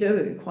if you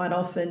do, quite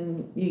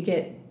often you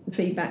get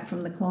feedback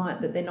from the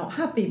client that they're not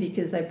happy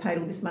because they've paid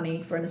all this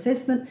money for an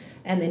assessment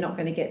and they're not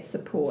going to get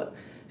support.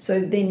 So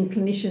then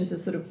clinicians are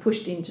sort of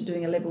pushed into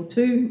doing a level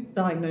 2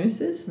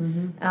 diagnosis,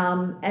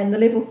 and the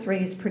level 3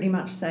 is pretty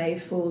much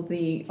saved for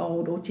the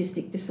old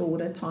autistic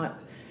disorder type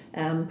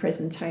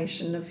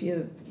presentation of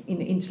your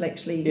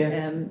intellectually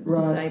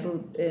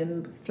disabled,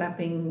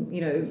 flapping,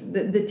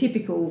 the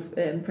typical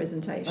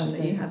presentation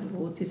that you have of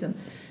autism.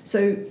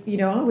 So,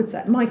 I would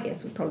say my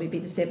guess would probably be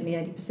the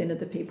 70-80% of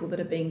the people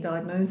that are being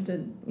diagnosed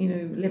are,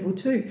 level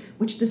 2,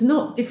 which does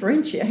not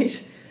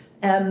differentiate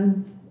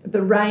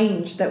the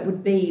range that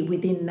would be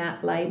within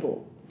that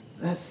label.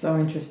 That's so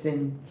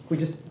interesting.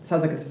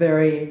 Sounds like it's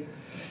very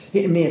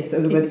hit and miss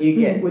as whether you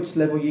get which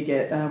level you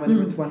get,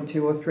 whether it's 1,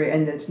 2 or 3,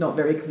 and it's not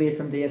very clear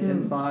from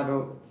DSM-5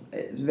 or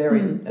it's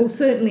very... Well,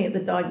 certainly at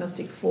the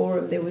Diagnostic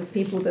Forum there were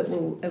people that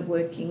were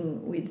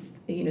working with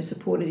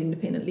supported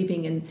independent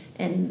living,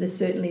 and there's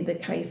certainly the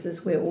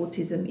cases where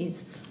autism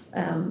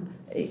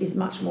is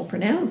much more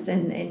pronounced,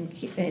 and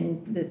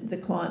the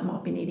client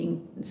might be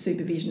needing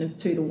supervision of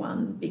 2 to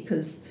 1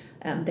 because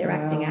they're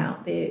acting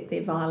out,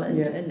 they're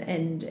violent,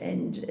 and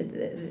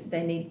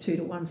they need 2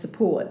 to 1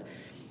 support.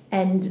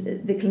 And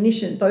those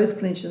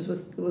clinicians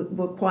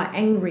were quite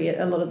angry at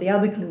a lot of the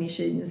other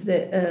clinicians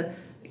that are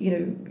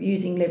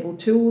using level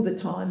 2 all the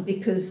time,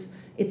 because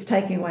it's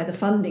taking away the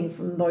funding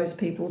from those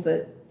people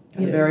that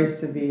very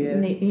severe,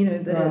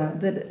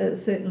 that are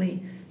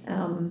certainly.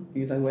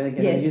 Use that word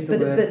again. Yes, use the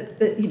word.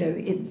 but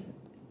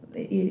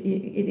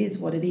it is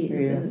what it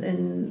is,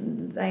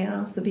 and they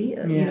are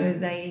severe.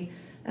 They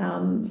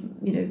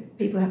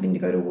people having to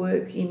go to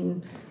work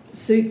in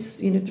suits,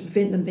 to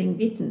prevent them being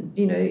bitten.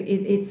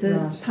 It's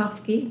a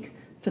tough gig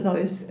for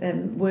those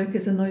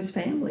workers and those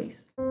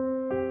families.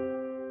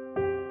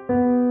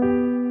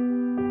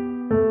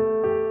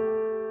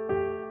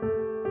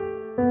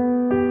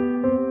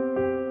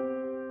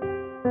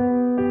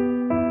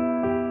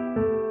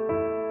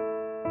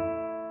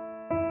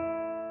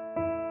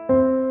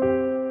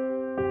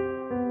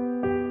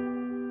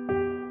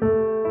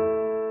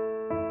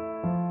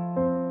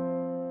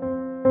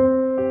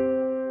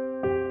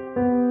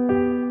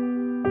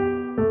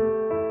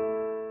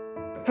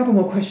 Couple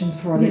more questions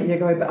before I let you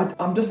go, but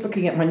I'm just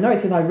looking at my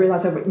notes and I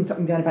realised I've written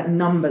something down about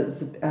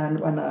numbers, and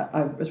when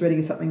I was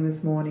reading something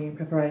this morning in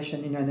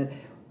preparation,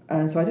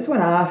 and so I just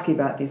want to ask you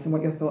about this and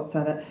what your thoughts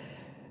are. That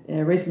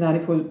a recent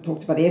article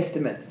talked about the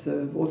estimates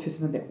of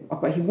autism.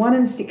 I've got here 1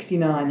 in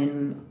 69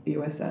 in the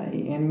USA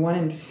and 1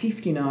 in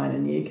 59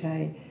 in the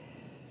UK.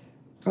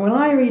 When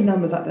I read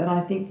numbers like that, I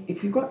think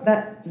if you've got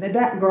that, they're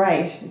that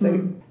great.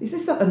 So is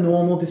this not a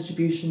normal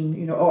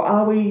distribution, or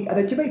are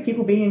there too many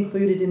people being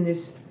included in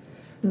this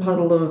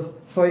puddle of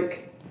folk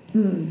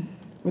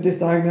with this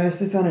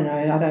diagnosis? I don't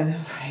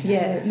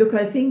know. Look,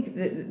 I think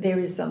that there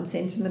is some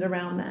sentiment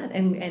around that,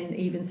 and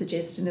even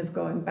suggestion of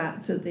going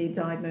back to the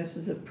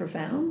diagnosis of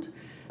profound,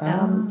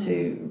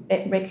 to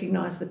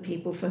recognise the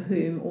people for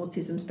whom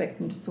autism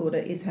spectrum disorder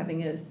is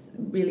having a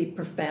really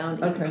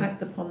profound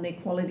impact upon their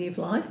quality of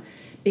life,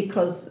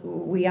 because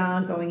we are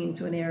going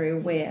into an area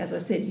where, as I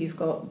said, you've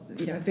got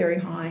very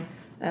high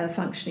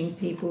functioning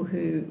people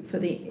who, for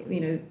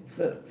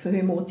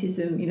whom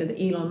autism,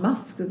 the Elon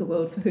Musks of the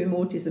world, for whom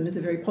autism is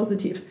a very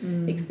positive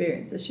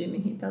experience,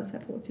 assuming he does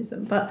have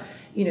autism. But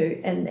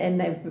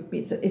and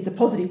it's a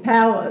positive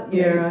power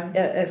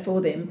for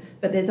them.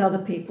 But there's other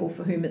people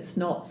for whom it's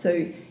not.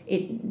 So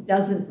it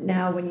doesn't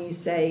now. When you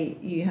say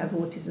you have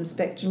autism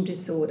spectrum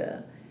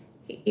disorder,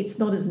 it's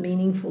not as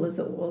meaningful as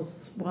it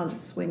was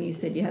once when you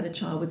said you had a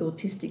child with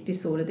autistic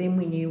disorder. Then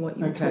we knew what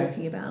you were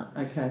talking about.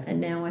 Okay. And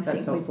now I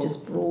think we've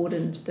just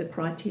broadened the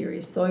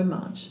criteria so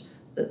much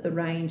that the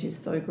range is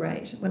so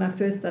great. When I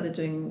first started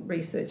doing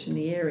research in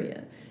the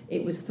area,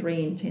 it was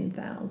 3 in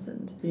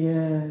 10,000.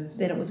 Yes.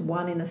 Then it was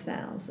 1 in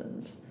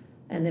 1,000.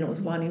 And then it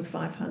was 1 in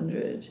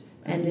 500.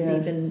 And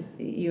there's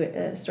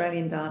even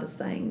Australian data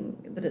saying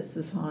that it's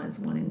as high as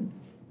 1 in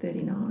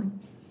 39.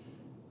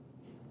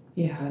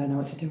 Yeah, I don't know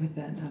what to do with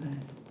that. I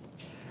don't.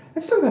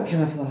 Let's talk about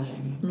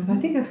camouflaging, because I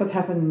think that's what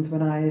happens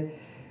when I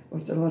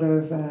watch a lot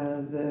of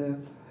the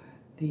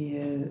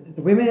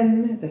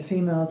women, the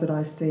females that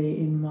I see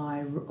in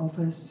my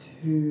office,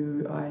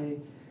 who I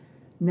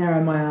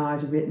narrow my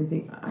eyes a bit and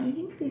think, I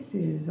think this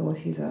is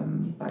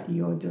autism, but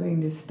you're doing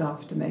this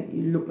stuff to make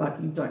you look like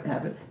you don't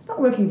have it. It's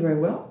not working very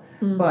well,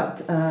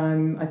 but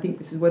I think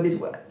this is what it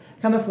is.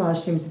 Camouflage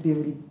seems to be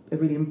a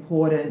really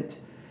important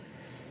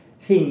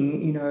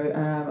thing,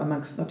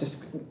 amongst not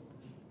just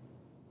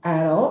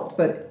adults,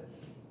 but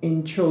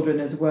in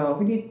children as well.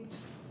 Can you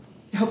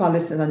help our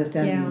listeners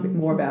understand a bit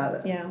more about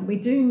it? Yeah, we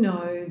do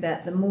know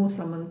that the more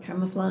someone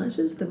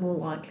camouflages, the more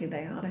likely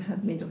they are to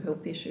have mental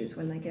health issues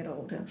when they get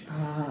older.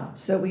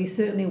 So we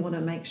certainly want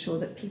to make sure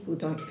that people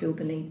don't feel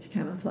the need to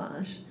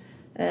camouflage.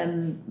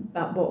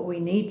 But what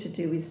we need to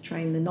do is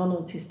train the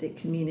non-autistic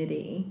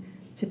community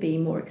to be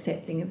more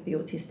accepting of the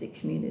autistic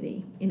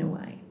community in a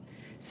way.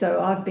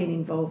 So I've been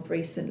involved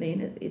recently,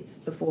 and it's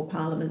before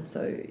Parliament,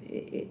 so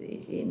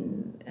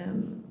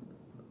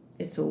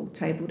it's all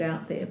tabled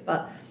out there.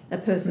 But a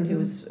person who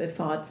was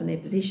fired from their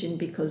position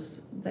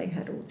because they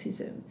had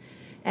autism.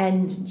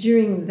 And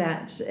during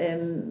that,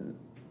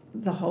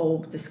 the whole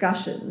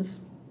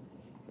discussions,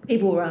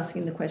 people were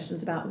asking the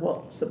questions about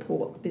what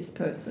support this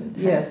person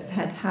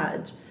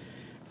had.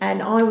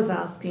 And I was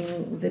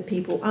asking the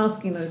people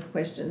asking those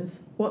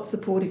questions, what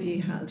support have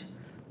you had?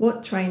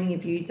 What training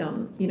have you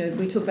done? You know,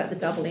 we talk about the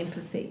double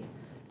empathy,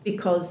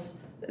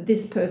 because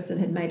this person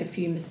had made a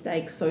few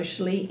mistakes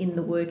socially in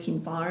the work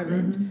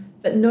environment,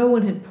 but no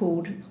one had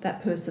pulled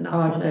that person up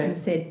on it and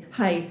said,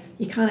 hey,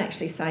 you can't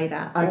actually say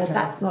that, or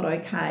that's not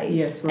okay.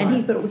 Yes, right. And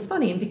he thought it was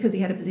funny, and because he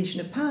had a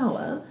position of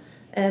power,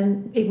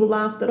 people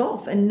laughed it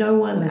off, and no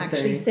one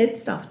actually said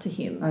stuff to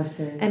him. I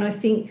see. And I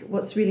think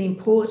what's really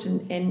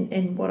important,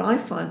 and what I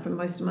find from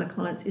most of my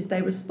clients, is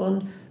they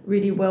respond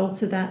really well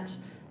to that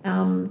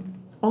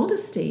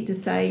honesty, to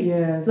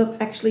say,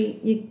 look, actually,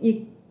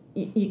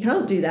 you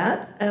can't do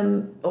that,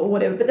 or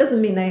whatever. But it doesn't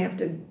mean they have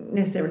to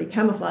necessarily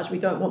camouflage. We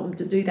don't want them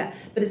to do that.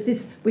 But it's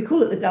this, we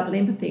call it the double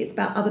empathy. It's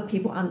about other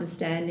people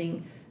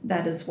understanding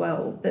that as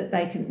well, that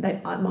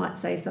I might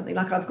say something.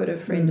 Like, I've got a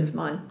friend of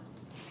mine,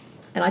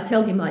 and I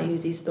tell him I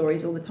use his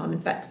stories all the time. In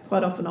fact,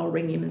 quite often I'll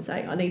ring him and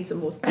say, I need some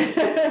more stuff.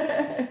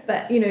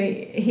 But, you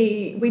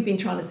know, we'd been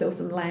trying to sell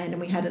some land, and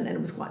we hadn't, and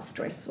it was quite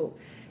stressful.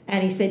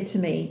 And he said to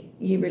me,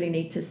 you really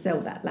need to sell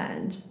that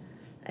land.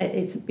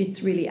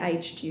 It's really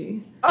aged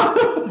you.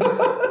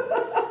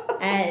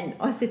 And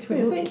I said to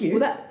him, thank you.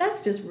 Well,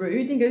 that's just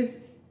rude. And he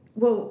goes,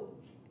 well,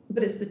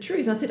 but it's the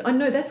truth. And I said, I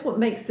know, that's what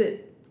makes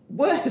it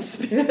worse.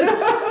 Because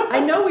I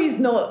know he's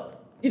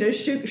not, you know,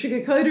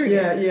 sugarcoating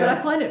it. But I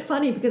find it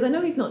funny because I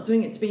know he's not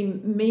doing it to be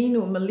mean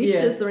or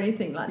malicious or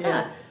anything like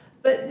that.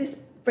 But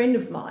this friend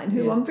of mine,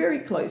 who I'm very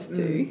close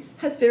to,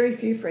 has very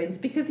few friends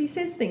because he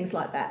says things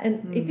like that,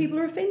 and people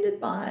are offended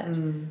by it.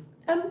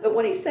 But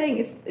what he's saying,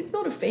 it's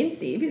not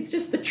offensive, it's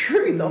just the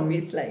truth,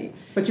 obviously.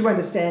 But you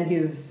understand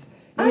his...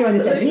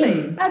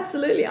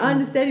 Absolutely. I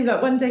understand him.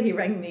 Like, one day he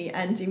rang me,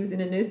 and he was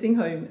in a nursing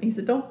home. He's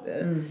a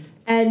doctor.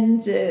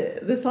 And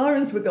the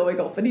sirens were going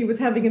off, and he was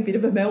having a bit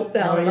of a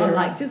meltdown. And I'm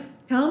like, just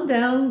calm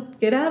down,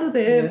 get out of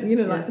there,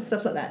 like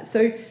stuff like that.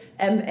 So,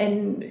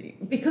 and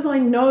because I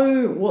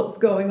know what's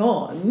going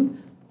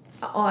on,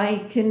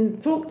 I can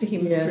talk to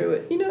him through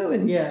it, you know,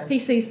 and he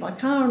sees my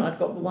car, and I've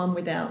got the one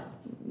without,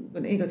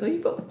 and he goes, oh,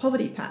 you've got the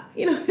poverty pack,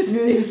 you know.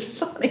 It's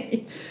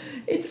funny.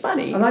 It's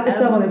funny. I like the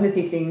double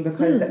empathy thing,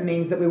 because that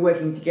means that we're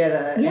working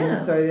together, and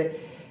so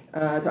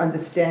to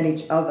understand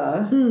each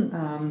other,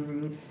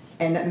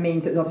 and that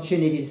means there's an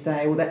opportunity to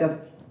say, well, that's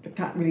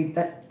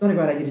not a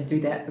great idea to do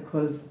that,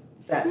 because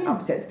that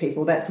upsets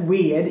people. That's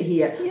weird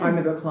here. I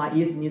remember a client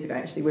years and years ago,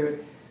 actually, where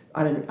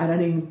I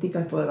don't even think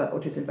I thought about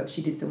autism, but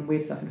she did some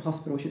weird stuff in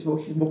hospital. She'd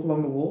walk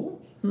along the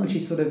wall, like she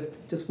sort of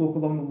just walk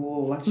along the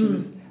wall, like she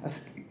was a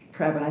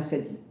crab. And I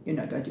said, you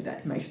know, don't do that.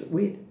 It makes you look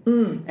weird.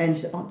 And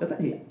she said, oh,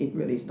 it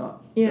really is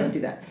not. Don't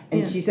do that.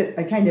 And she said,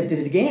 okay, never did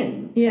it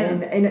again.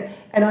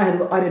 And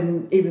I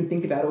didn't even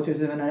think about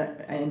autism,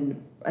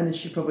 and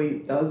she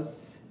probably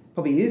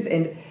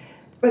is.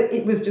 But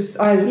it was just,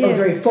 I was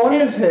very fond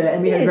of her,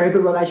 and we had a very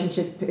good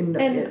relationship.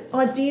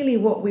 Ideally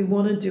what we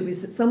want to do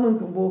is that someone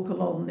can walk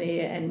along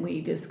there and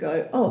we just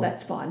go, oh,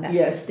 that's fine, that's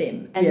just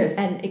them,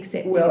 and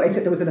accept it. Well,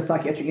 except it was in a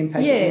psychiatric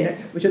inpatient unit,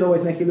 which would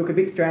always make you look a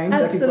bit strange.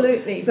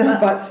 Absolutely.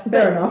 But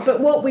fair enough.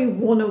 But what we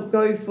want to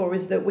go for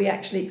is that we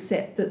actually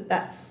accept that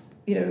that's,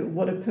 you know,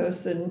 what a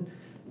person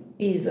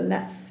is, and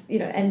that's, you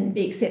know, and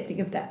be accepting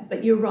of that.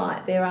 But you're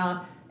right, there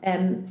are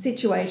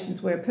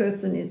situations where a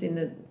person is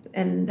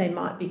and they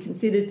might be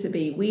considered to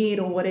be weird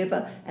or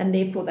whatever, and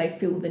therefore they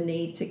feel the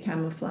need to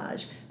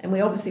camouflage. And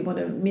we obviously want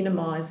to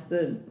minimise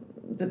the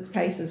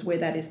cases where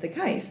that is the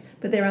case,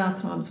 but there are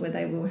times where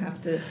they will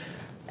have to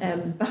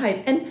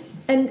behave.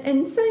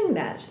 And saying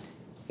that,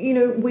 you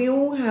know, we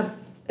all have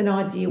an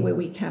idea where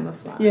we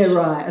camouflage. Yeah,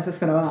 right. I was just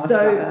going to ask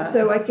about that.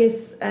 So I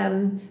guess,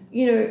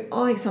 you know,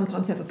 I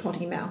sometimes have a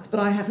potty mouth,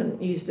 but I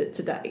haven't used it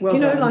today. Well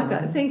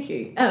done. Thank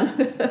you. I've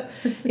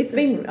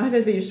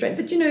had been restrained,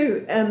 but you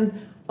know,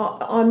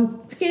 I'm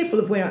careful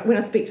of when I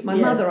speak to my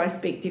mother, I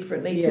speak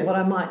differently to what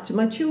I might to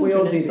my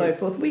children and so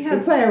forth. We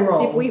play a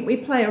role. We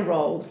play a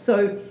role.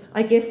 So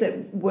I guess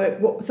at work,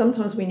 what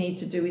sometimes we need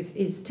to do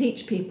is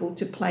teach people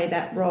to play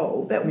that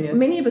role that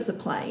many of us are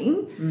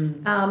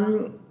playing,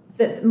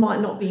 that might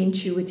not be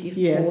intuitive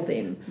for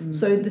them.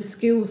 So the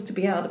skills to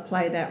be able to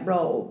play that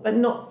role, but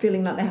not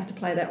feeling like they have to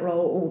play that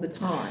role all the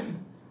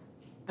time.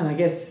 And I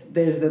guess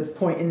there's the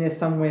point in there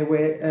somewhere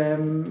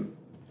where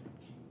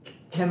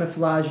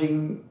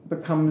camouflaging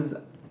becomes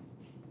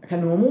like a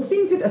normal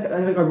thing,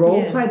 like a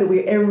role play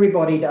that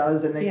everybody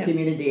does in the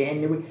community,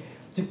 and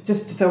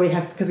because we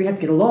have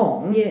to get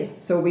along.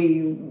 So we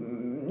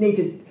need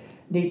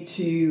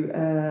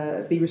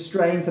to be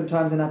restrained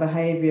sometimes in our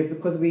behaviour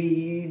because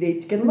we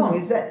need to get along.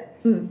 Is that?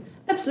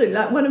 Absolutely.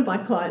 Like, one of my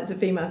clients, a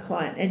female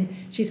client, and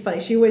she's funny,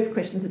 she always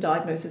questions the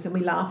diagnosis, and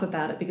we laugh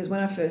about it because when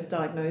I first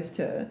diagnosed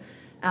her,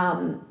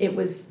 it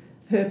was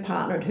her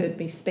partner had heard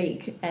me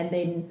speak and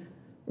then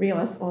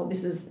realised, oh,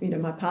 this is, you know,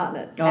 my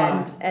partner.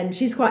 And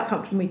she's quite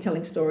comfortable with me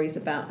telling stories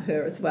about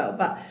her as well.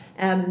 But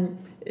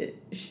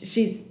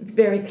she's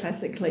very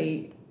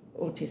classically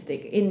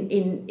autistic.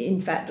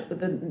 In fact,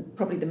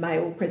 probably the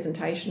male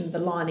presentation, the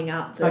lining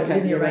up, the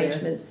linear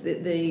arrangements,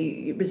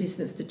 the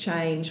resistance to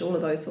change, all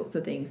of those sorts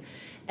of things.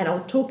 And I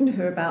was talking to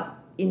her about,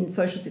 in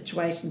social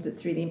situations,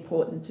 it's really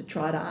important to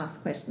try to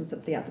ask questions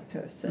of the other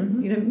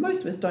person.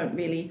 Most of us don't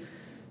really,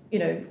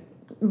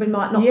 we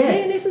might not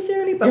care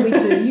necessarily, but we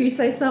do. You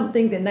say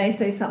something, then they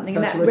say something,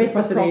 social and that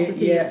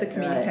reciprocity of the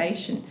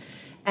communication.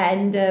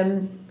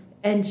 Right.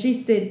 And she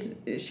said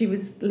she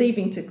was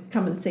leaving to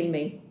come and see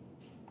me,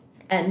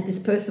 and this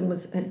person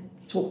had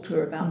talked to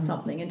her about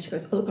something, and she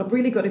goes, "Oh, look, I've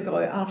really got to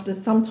go." After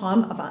some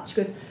time, she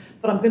goes,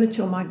 "But I'm going to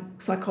tell my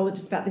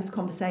psychologist about this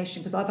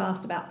conversation because I've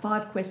asked about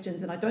 5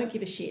 questions and I don't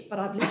give a shit, but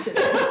I've listened."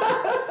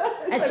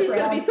 And she's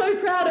going to be so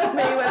proud of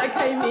me when I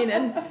came in.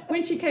 And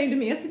when she came to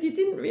me, I said, "You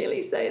didn't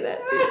really say that,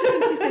 did you?"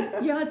 And she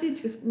said, "Yeah, I did."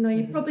 She goes, "No,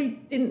 you probably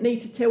didn't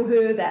need to tell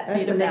her that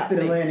That's bit the next about bit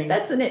me." of learning.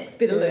 That's the next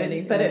bit of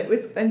learning. But it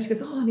was, and she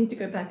goes, "Oh, I need to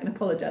go back and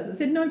apologise." I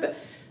said, "No, but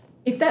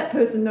if that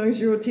person knows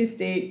you're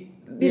autistic,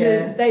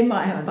 they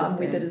might have fun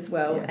with it as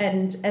well." Yeah.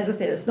 And as I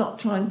said, it's not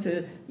trying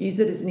to use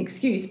it as an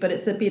excuse, but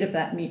it's a bit of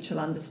that mutual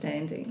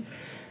understanding.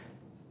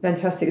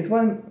 Fantastic. There's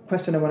one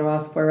question I want to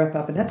ask before I wrap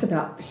up, and that's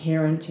about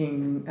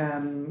parenting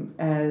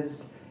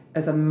as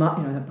a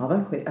mother,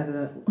 as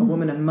a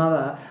woman and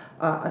mother.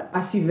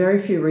 I see very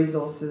few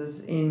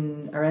resources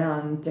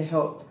around to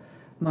help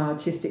my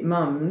autistic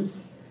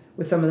mums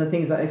with some of the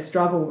things that they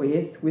struggle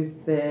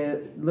with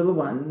their little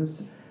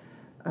ones.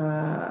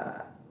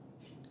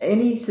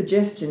 Any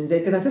suggestions?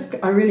 Because I was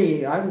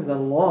at a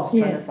loss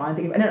trying to find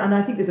things, and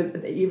I think it's a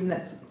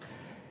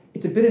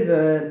bit of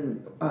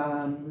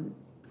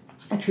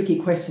a tricky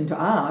question to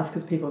ask,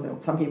 because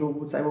some people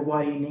would say, "Well,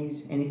 why do you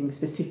need anything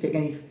specific?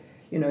 Any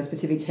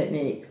specific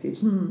techniques?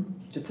 It's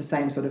just the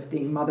same sort of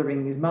thing.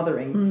 Mothering is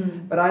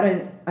mothering." But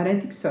I don't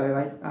think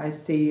so. I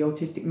see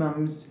autistic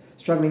mums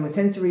struggling with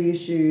sensory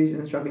issues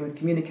and struggling with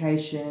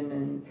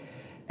communication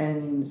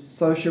and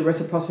social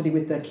reciprocity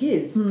with their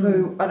kids.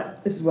 So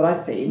this is what I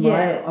see in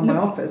my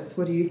office.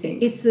 What do you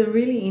think? It's a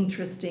really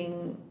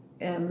interesting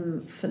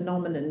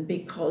phenomenon,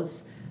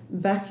 because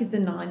back in the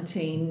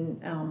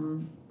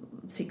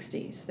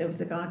 1960s, there was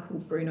a guy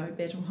called Bruno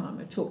Bettelheim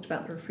who talked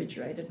about the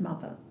refrigerated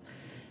mother,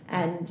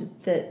 and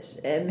that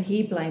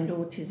he blamed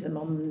autism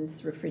on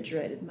this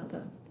refrigerated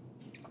mother,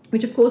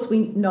 which of course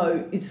we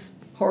know is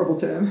horrible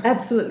term.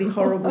 Absolutely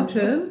horrible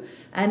term.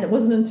 And it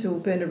wasn't until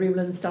Bernard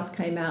Rimland stuff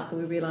came out that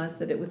we realised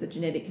that it was a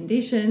genetic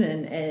condition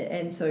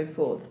and so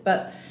forth.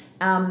 But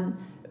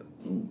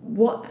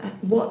what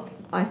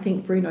I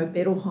think Bruno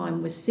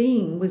Bettelheim was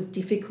seeing was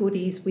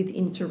difficulties with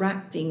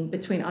interacting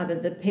between either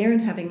the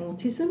parent having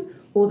autism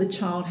or the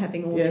child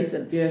having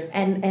autism. Yes.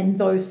 And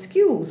those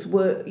skills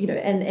were,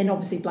 and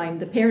obviously blamed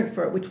the parent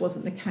for it, which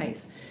wasn't the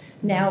case.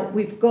 Now,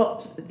 we've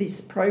got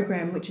this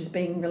program which is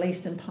being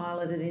released and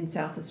piloted in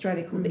South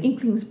Australia called the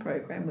Inklings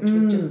program, which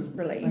was just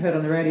released. I heard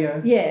on the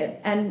radio. Yeah,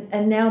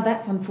 and now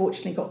that's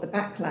unfortunately got the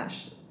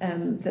backlash,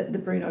 the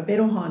Bruno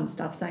Bettelheim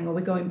stuff, saying, "Oh,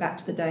 we're going back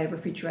to the day of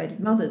refrigerated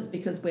mothers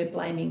because we're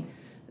blaming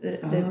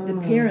the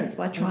parents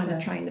by trying to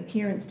train the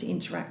parents to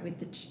interact with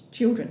the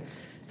children."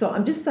 So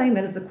I'm just saying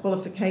that as a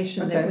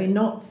qualification, that we're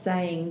not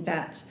saying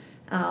that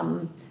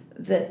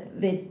that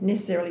they're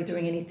necessarily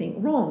doing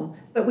anything wrong,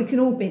 but we can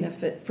all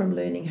benefit from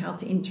learning how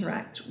to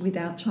interact with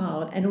our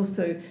child and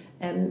also,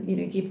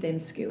 give them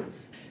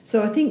skills.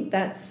 So I think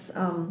that's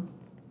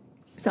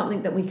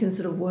something that we can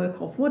sort of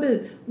work off. What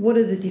are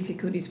the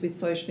difficulties with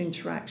social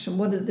interaction?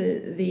 What are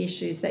the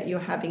issues that you're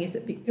having? Is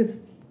it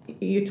because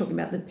you're talking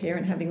about the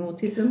parent having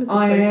autism as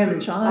opposed to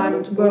the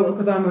child?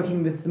 Because I'm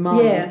working with the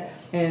mum. Yeah.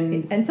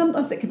 And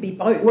sometimes it can be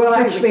both. Well,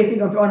 actually,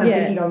 thinking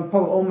I'm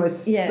probably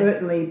almost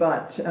certainly,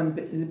 but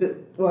it's a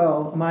bit,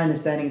 my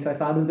understanding so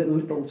far was a bit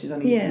little. She's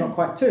only not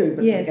quite 2,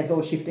 but I think it's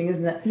all shifting,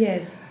 isn't it?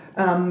 Yes.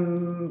 But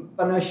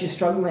I know she's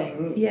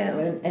struggling. Yeah.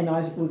 And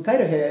I would say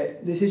to her,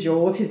 "This is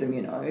your autism,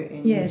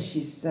 and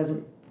she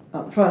hasn't,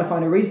 trying to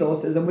find her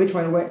resources, and we're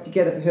trying to work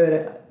together for her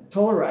to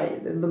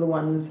tolerate the little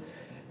one's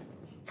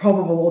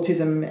probable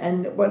autism,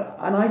 and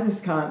I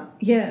just can't."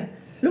 Yeah.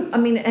 Look, I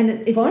mean, and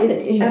it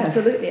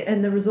absolutely,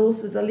 and the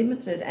resources are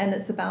limited, and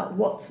it's about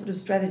what sort of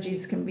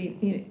strategies can be,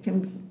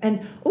 and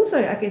also,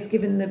 I guess,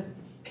 given the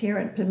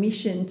parent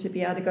permission to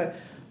be able to go,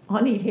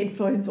 "I need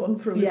headphones on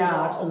for a little while."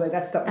 Yeah, absolutely.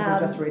 That's stuff we've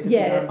just recently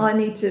done. I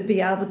need to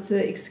be able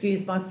to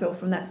excuse myself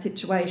from that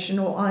situation,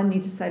 or I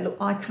need to say, "Look,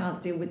 I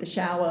can't deal with the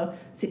shower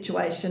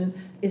situation.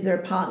 Is there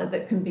a partner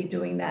that can be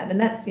doing that?"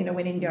 And that's,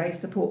 when NDIA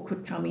support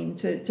could come in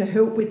to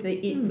help with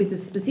the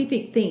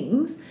specific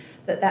things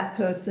that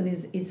person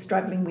is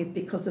struggling with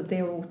because of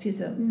their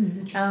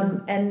autism.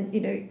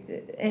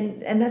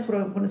 And that's what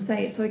I want to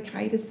say. It's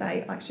okay to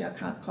say, "Actually, I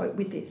can't cope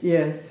with this."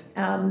 Yes.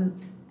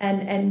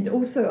 And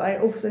also, I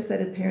also say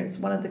to parents,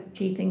 one of the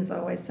key things I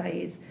always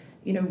say is,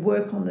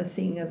 work on the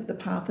thing of the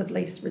path of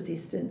least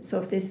resistance. So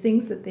if there's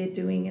things that they're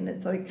doing and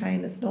it's okay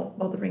and it's not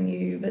bothering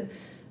you, but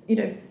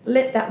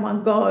let that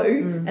one go,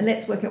 and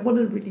let's work out what are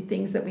the really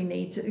things that we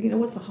need to,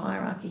 what's the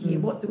hierarchy here?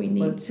 What do we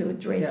need to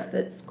address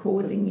that's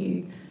causing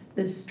you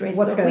the stress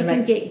What's of we gonna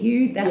can get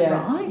you that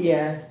right.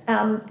 Yeah.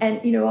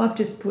 And, you know, I've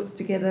just put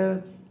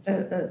together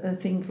a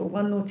thing for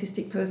one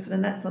autistic person,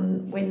 and that's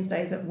on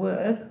Wednesdays at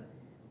work.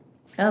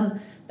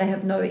 They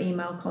have no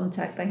email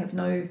contact, they have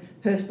no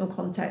personal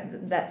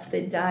contact, that's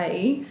their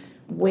day,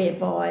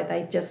 whereby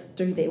they just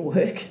do their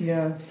work.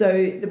 Yeah. So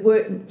the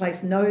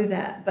workplace know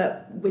that,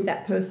 but with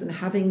that person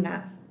having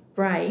that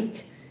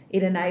break,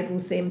 it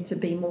enables them to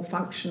be more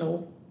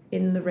functional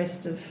in the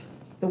rest of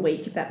the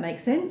week, if that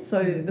makes sense.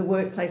 So the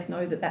workplace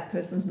know that that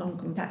person's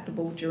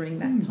non-compatible during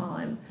that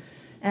time.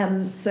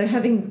 So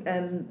having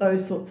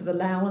those sorts of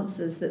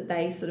allowances that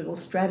they sort of, or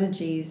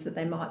strategies that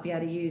they might be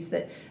able to use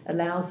that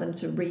allows them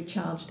to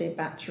recharge their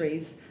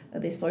batteries,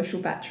 their social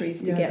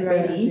batteries, to get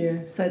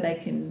ready, so they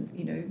can,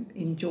 you know,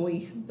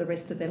 enjoy the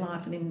rest of their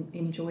life and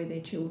enjoy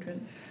their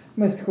children. I'm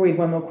going to squeeze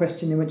one more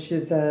question in, which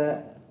is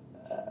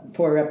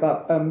before I wrap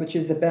up, which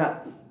is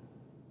about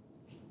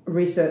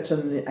research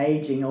on the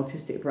ageing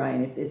autistic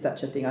brain, if there's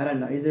such a thing. I don't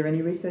know. Is there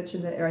any research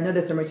in that area? I know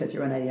there's some research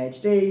around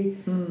ADHD,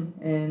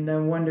 and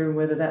I'm wondering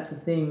whether that's a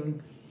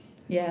thing.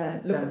 Yeah,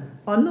 look,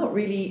 I'm not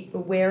really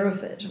aware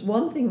of it.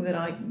 One thing that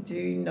I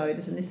do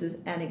notice, and this is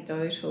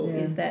anecdotal,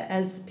 is that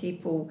as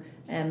people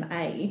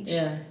age,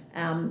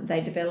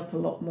 they develop a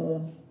lot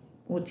more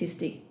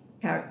autistic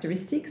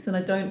characteristics, and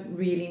I don't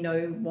really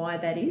know why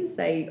that is.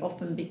 They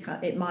often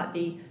become, it might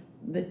be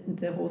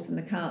the horse and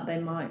the cart, they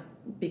might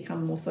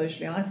become more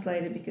socially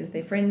isolated because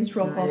their friends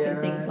drop off and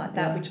things like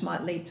that, which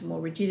might lead to more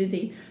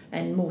rigidity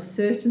and more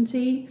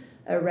certainty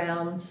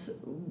around,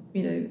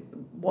 you know,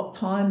 what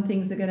time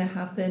things are going to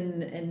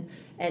happen,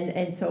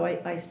 and so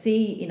I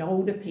see in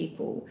older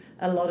people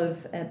a lot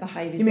of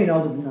behaviours. You mean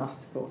older than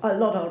us, of course. A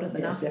lot older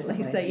than us,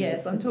 Lisa.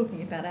 Yes, I'm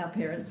talking about our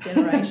parents'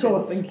 generation. Of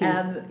course, thank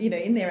you. You know,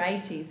 in their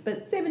 80s,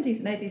 but 70s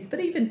and 80s, but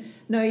even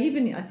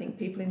I think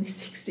people in their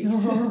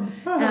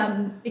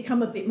 60s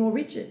become a bit more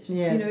rigid.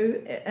 Yes.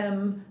 You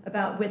know,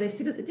 about where they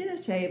sit at the dinner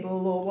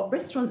table or what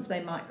restaurants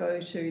they might go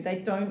to. They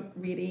don't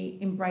really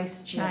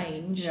embrace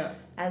change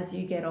as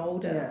you get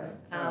older.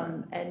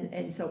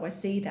 And so I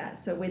see that.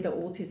 So whether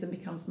autism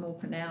becomes more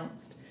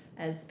pronounced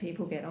as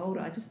people get older,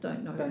 I just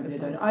don't know.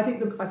 I think,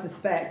 look, I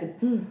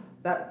suspect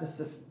that is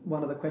just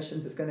one of the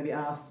questions that's going to be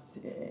asked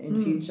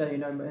in future, you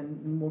know,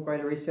 and more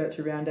greater research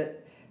around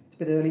it. It's a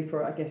bit early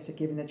for, I guess, to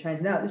give them the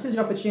change. Now, this is an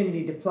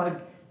opportunity to plug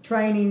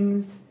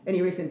trainings,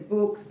 any recent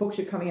books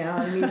you're coming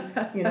out, any,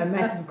 you know,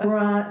 massive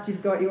grants you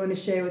want to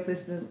share with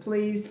listeners,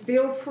 please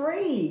feel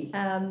free.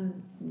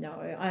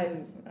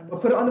 We'll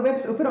put it on the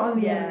website. We'll put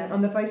it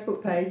on the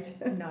Facebook page.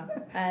 No.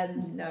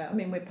 I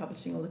mean, we're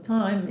publishing all the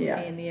time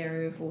in the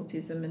area of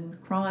autism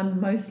and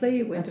crime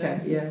mostly. We're doing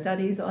some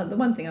studies. The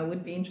one thing I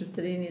would be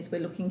interested in is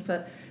we're looking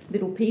for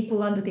little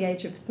people under the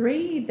age of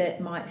 3 that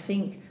might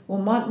think, or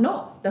might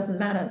not, doesn't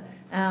matter,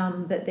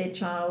 that their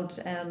child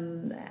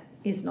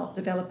is not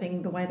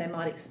developing the way they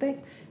might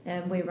expect.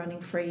 And we're running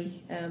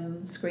free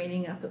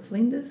screening up at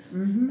Flinders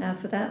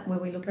for that, where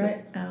we look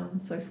at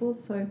so forth.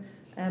 So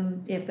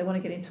if they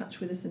want to get in touch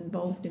with us,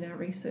 involved in our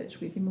research,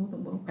 we'd be more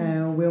than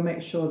welcome. We'll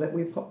make sure that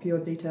we pop your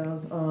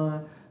details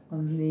on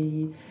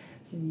the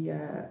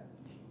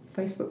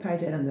Facebook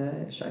page and on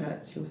the show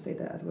notes. You'll see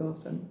that as well.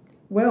 So,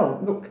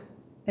 well, look,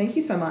 thank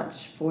you so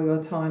much for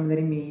your time,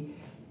 letting me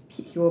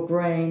pick your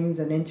brains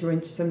and enter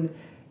into some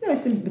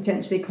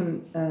potentially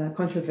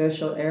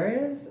controversial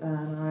areas.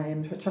 I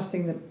am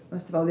trusting that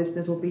most of our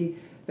listeners will be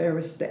very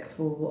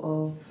respectful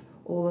of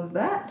all of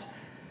that.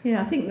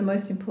 Yeah, I think the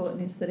most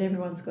important is that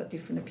everyone's got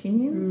different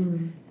opinions,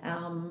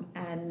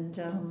 and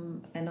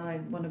I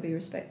want to be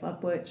respectful.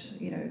 I've worked,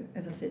 you know,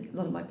 as I said, a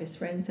lot of my best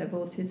friends have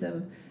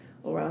autism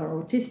or are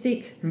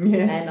autistic,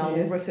 and I'll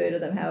refer to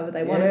them however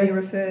they want to be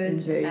referred,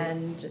 indeed.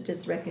 And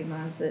just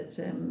recognise that,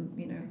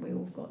 you know, we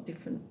all got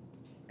different,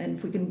 and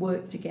if we can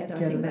work together, I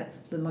think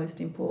that's the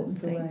most important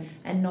thing,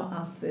 and not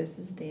us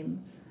versus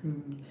them.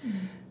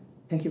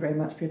 Thank you very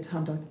much for your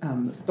time,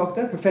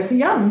 Dr. Professor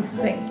Young.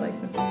 Thanks,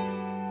 Lisa.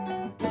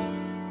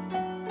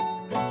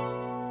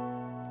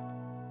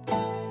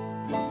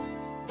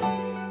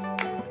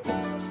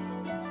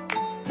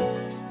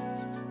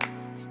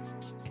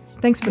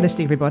 Thanks for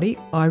listening, everybody.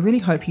 I really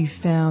hope you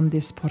found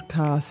this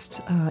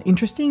podcast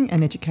interesting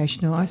and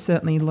educational. I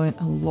certainly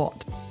learnt a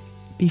lot.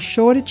 Be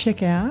sure to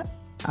check out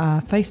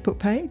our Facebook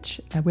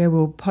page where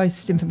we'll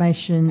post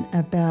information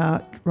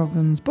about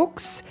Robyn's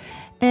books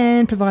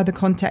and provide the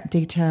contact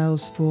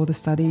details for the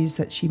studies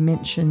that she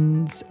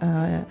mentions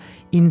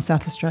in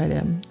South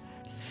Australia.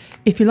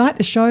 If you like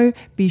the show,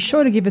 be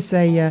sure to give us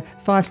a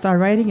 5-star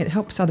rating. It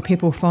helps other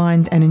people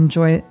find and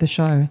enjoy the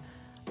show.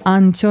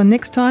 Until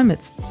next time,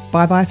 it's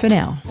bye-bye for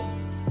now.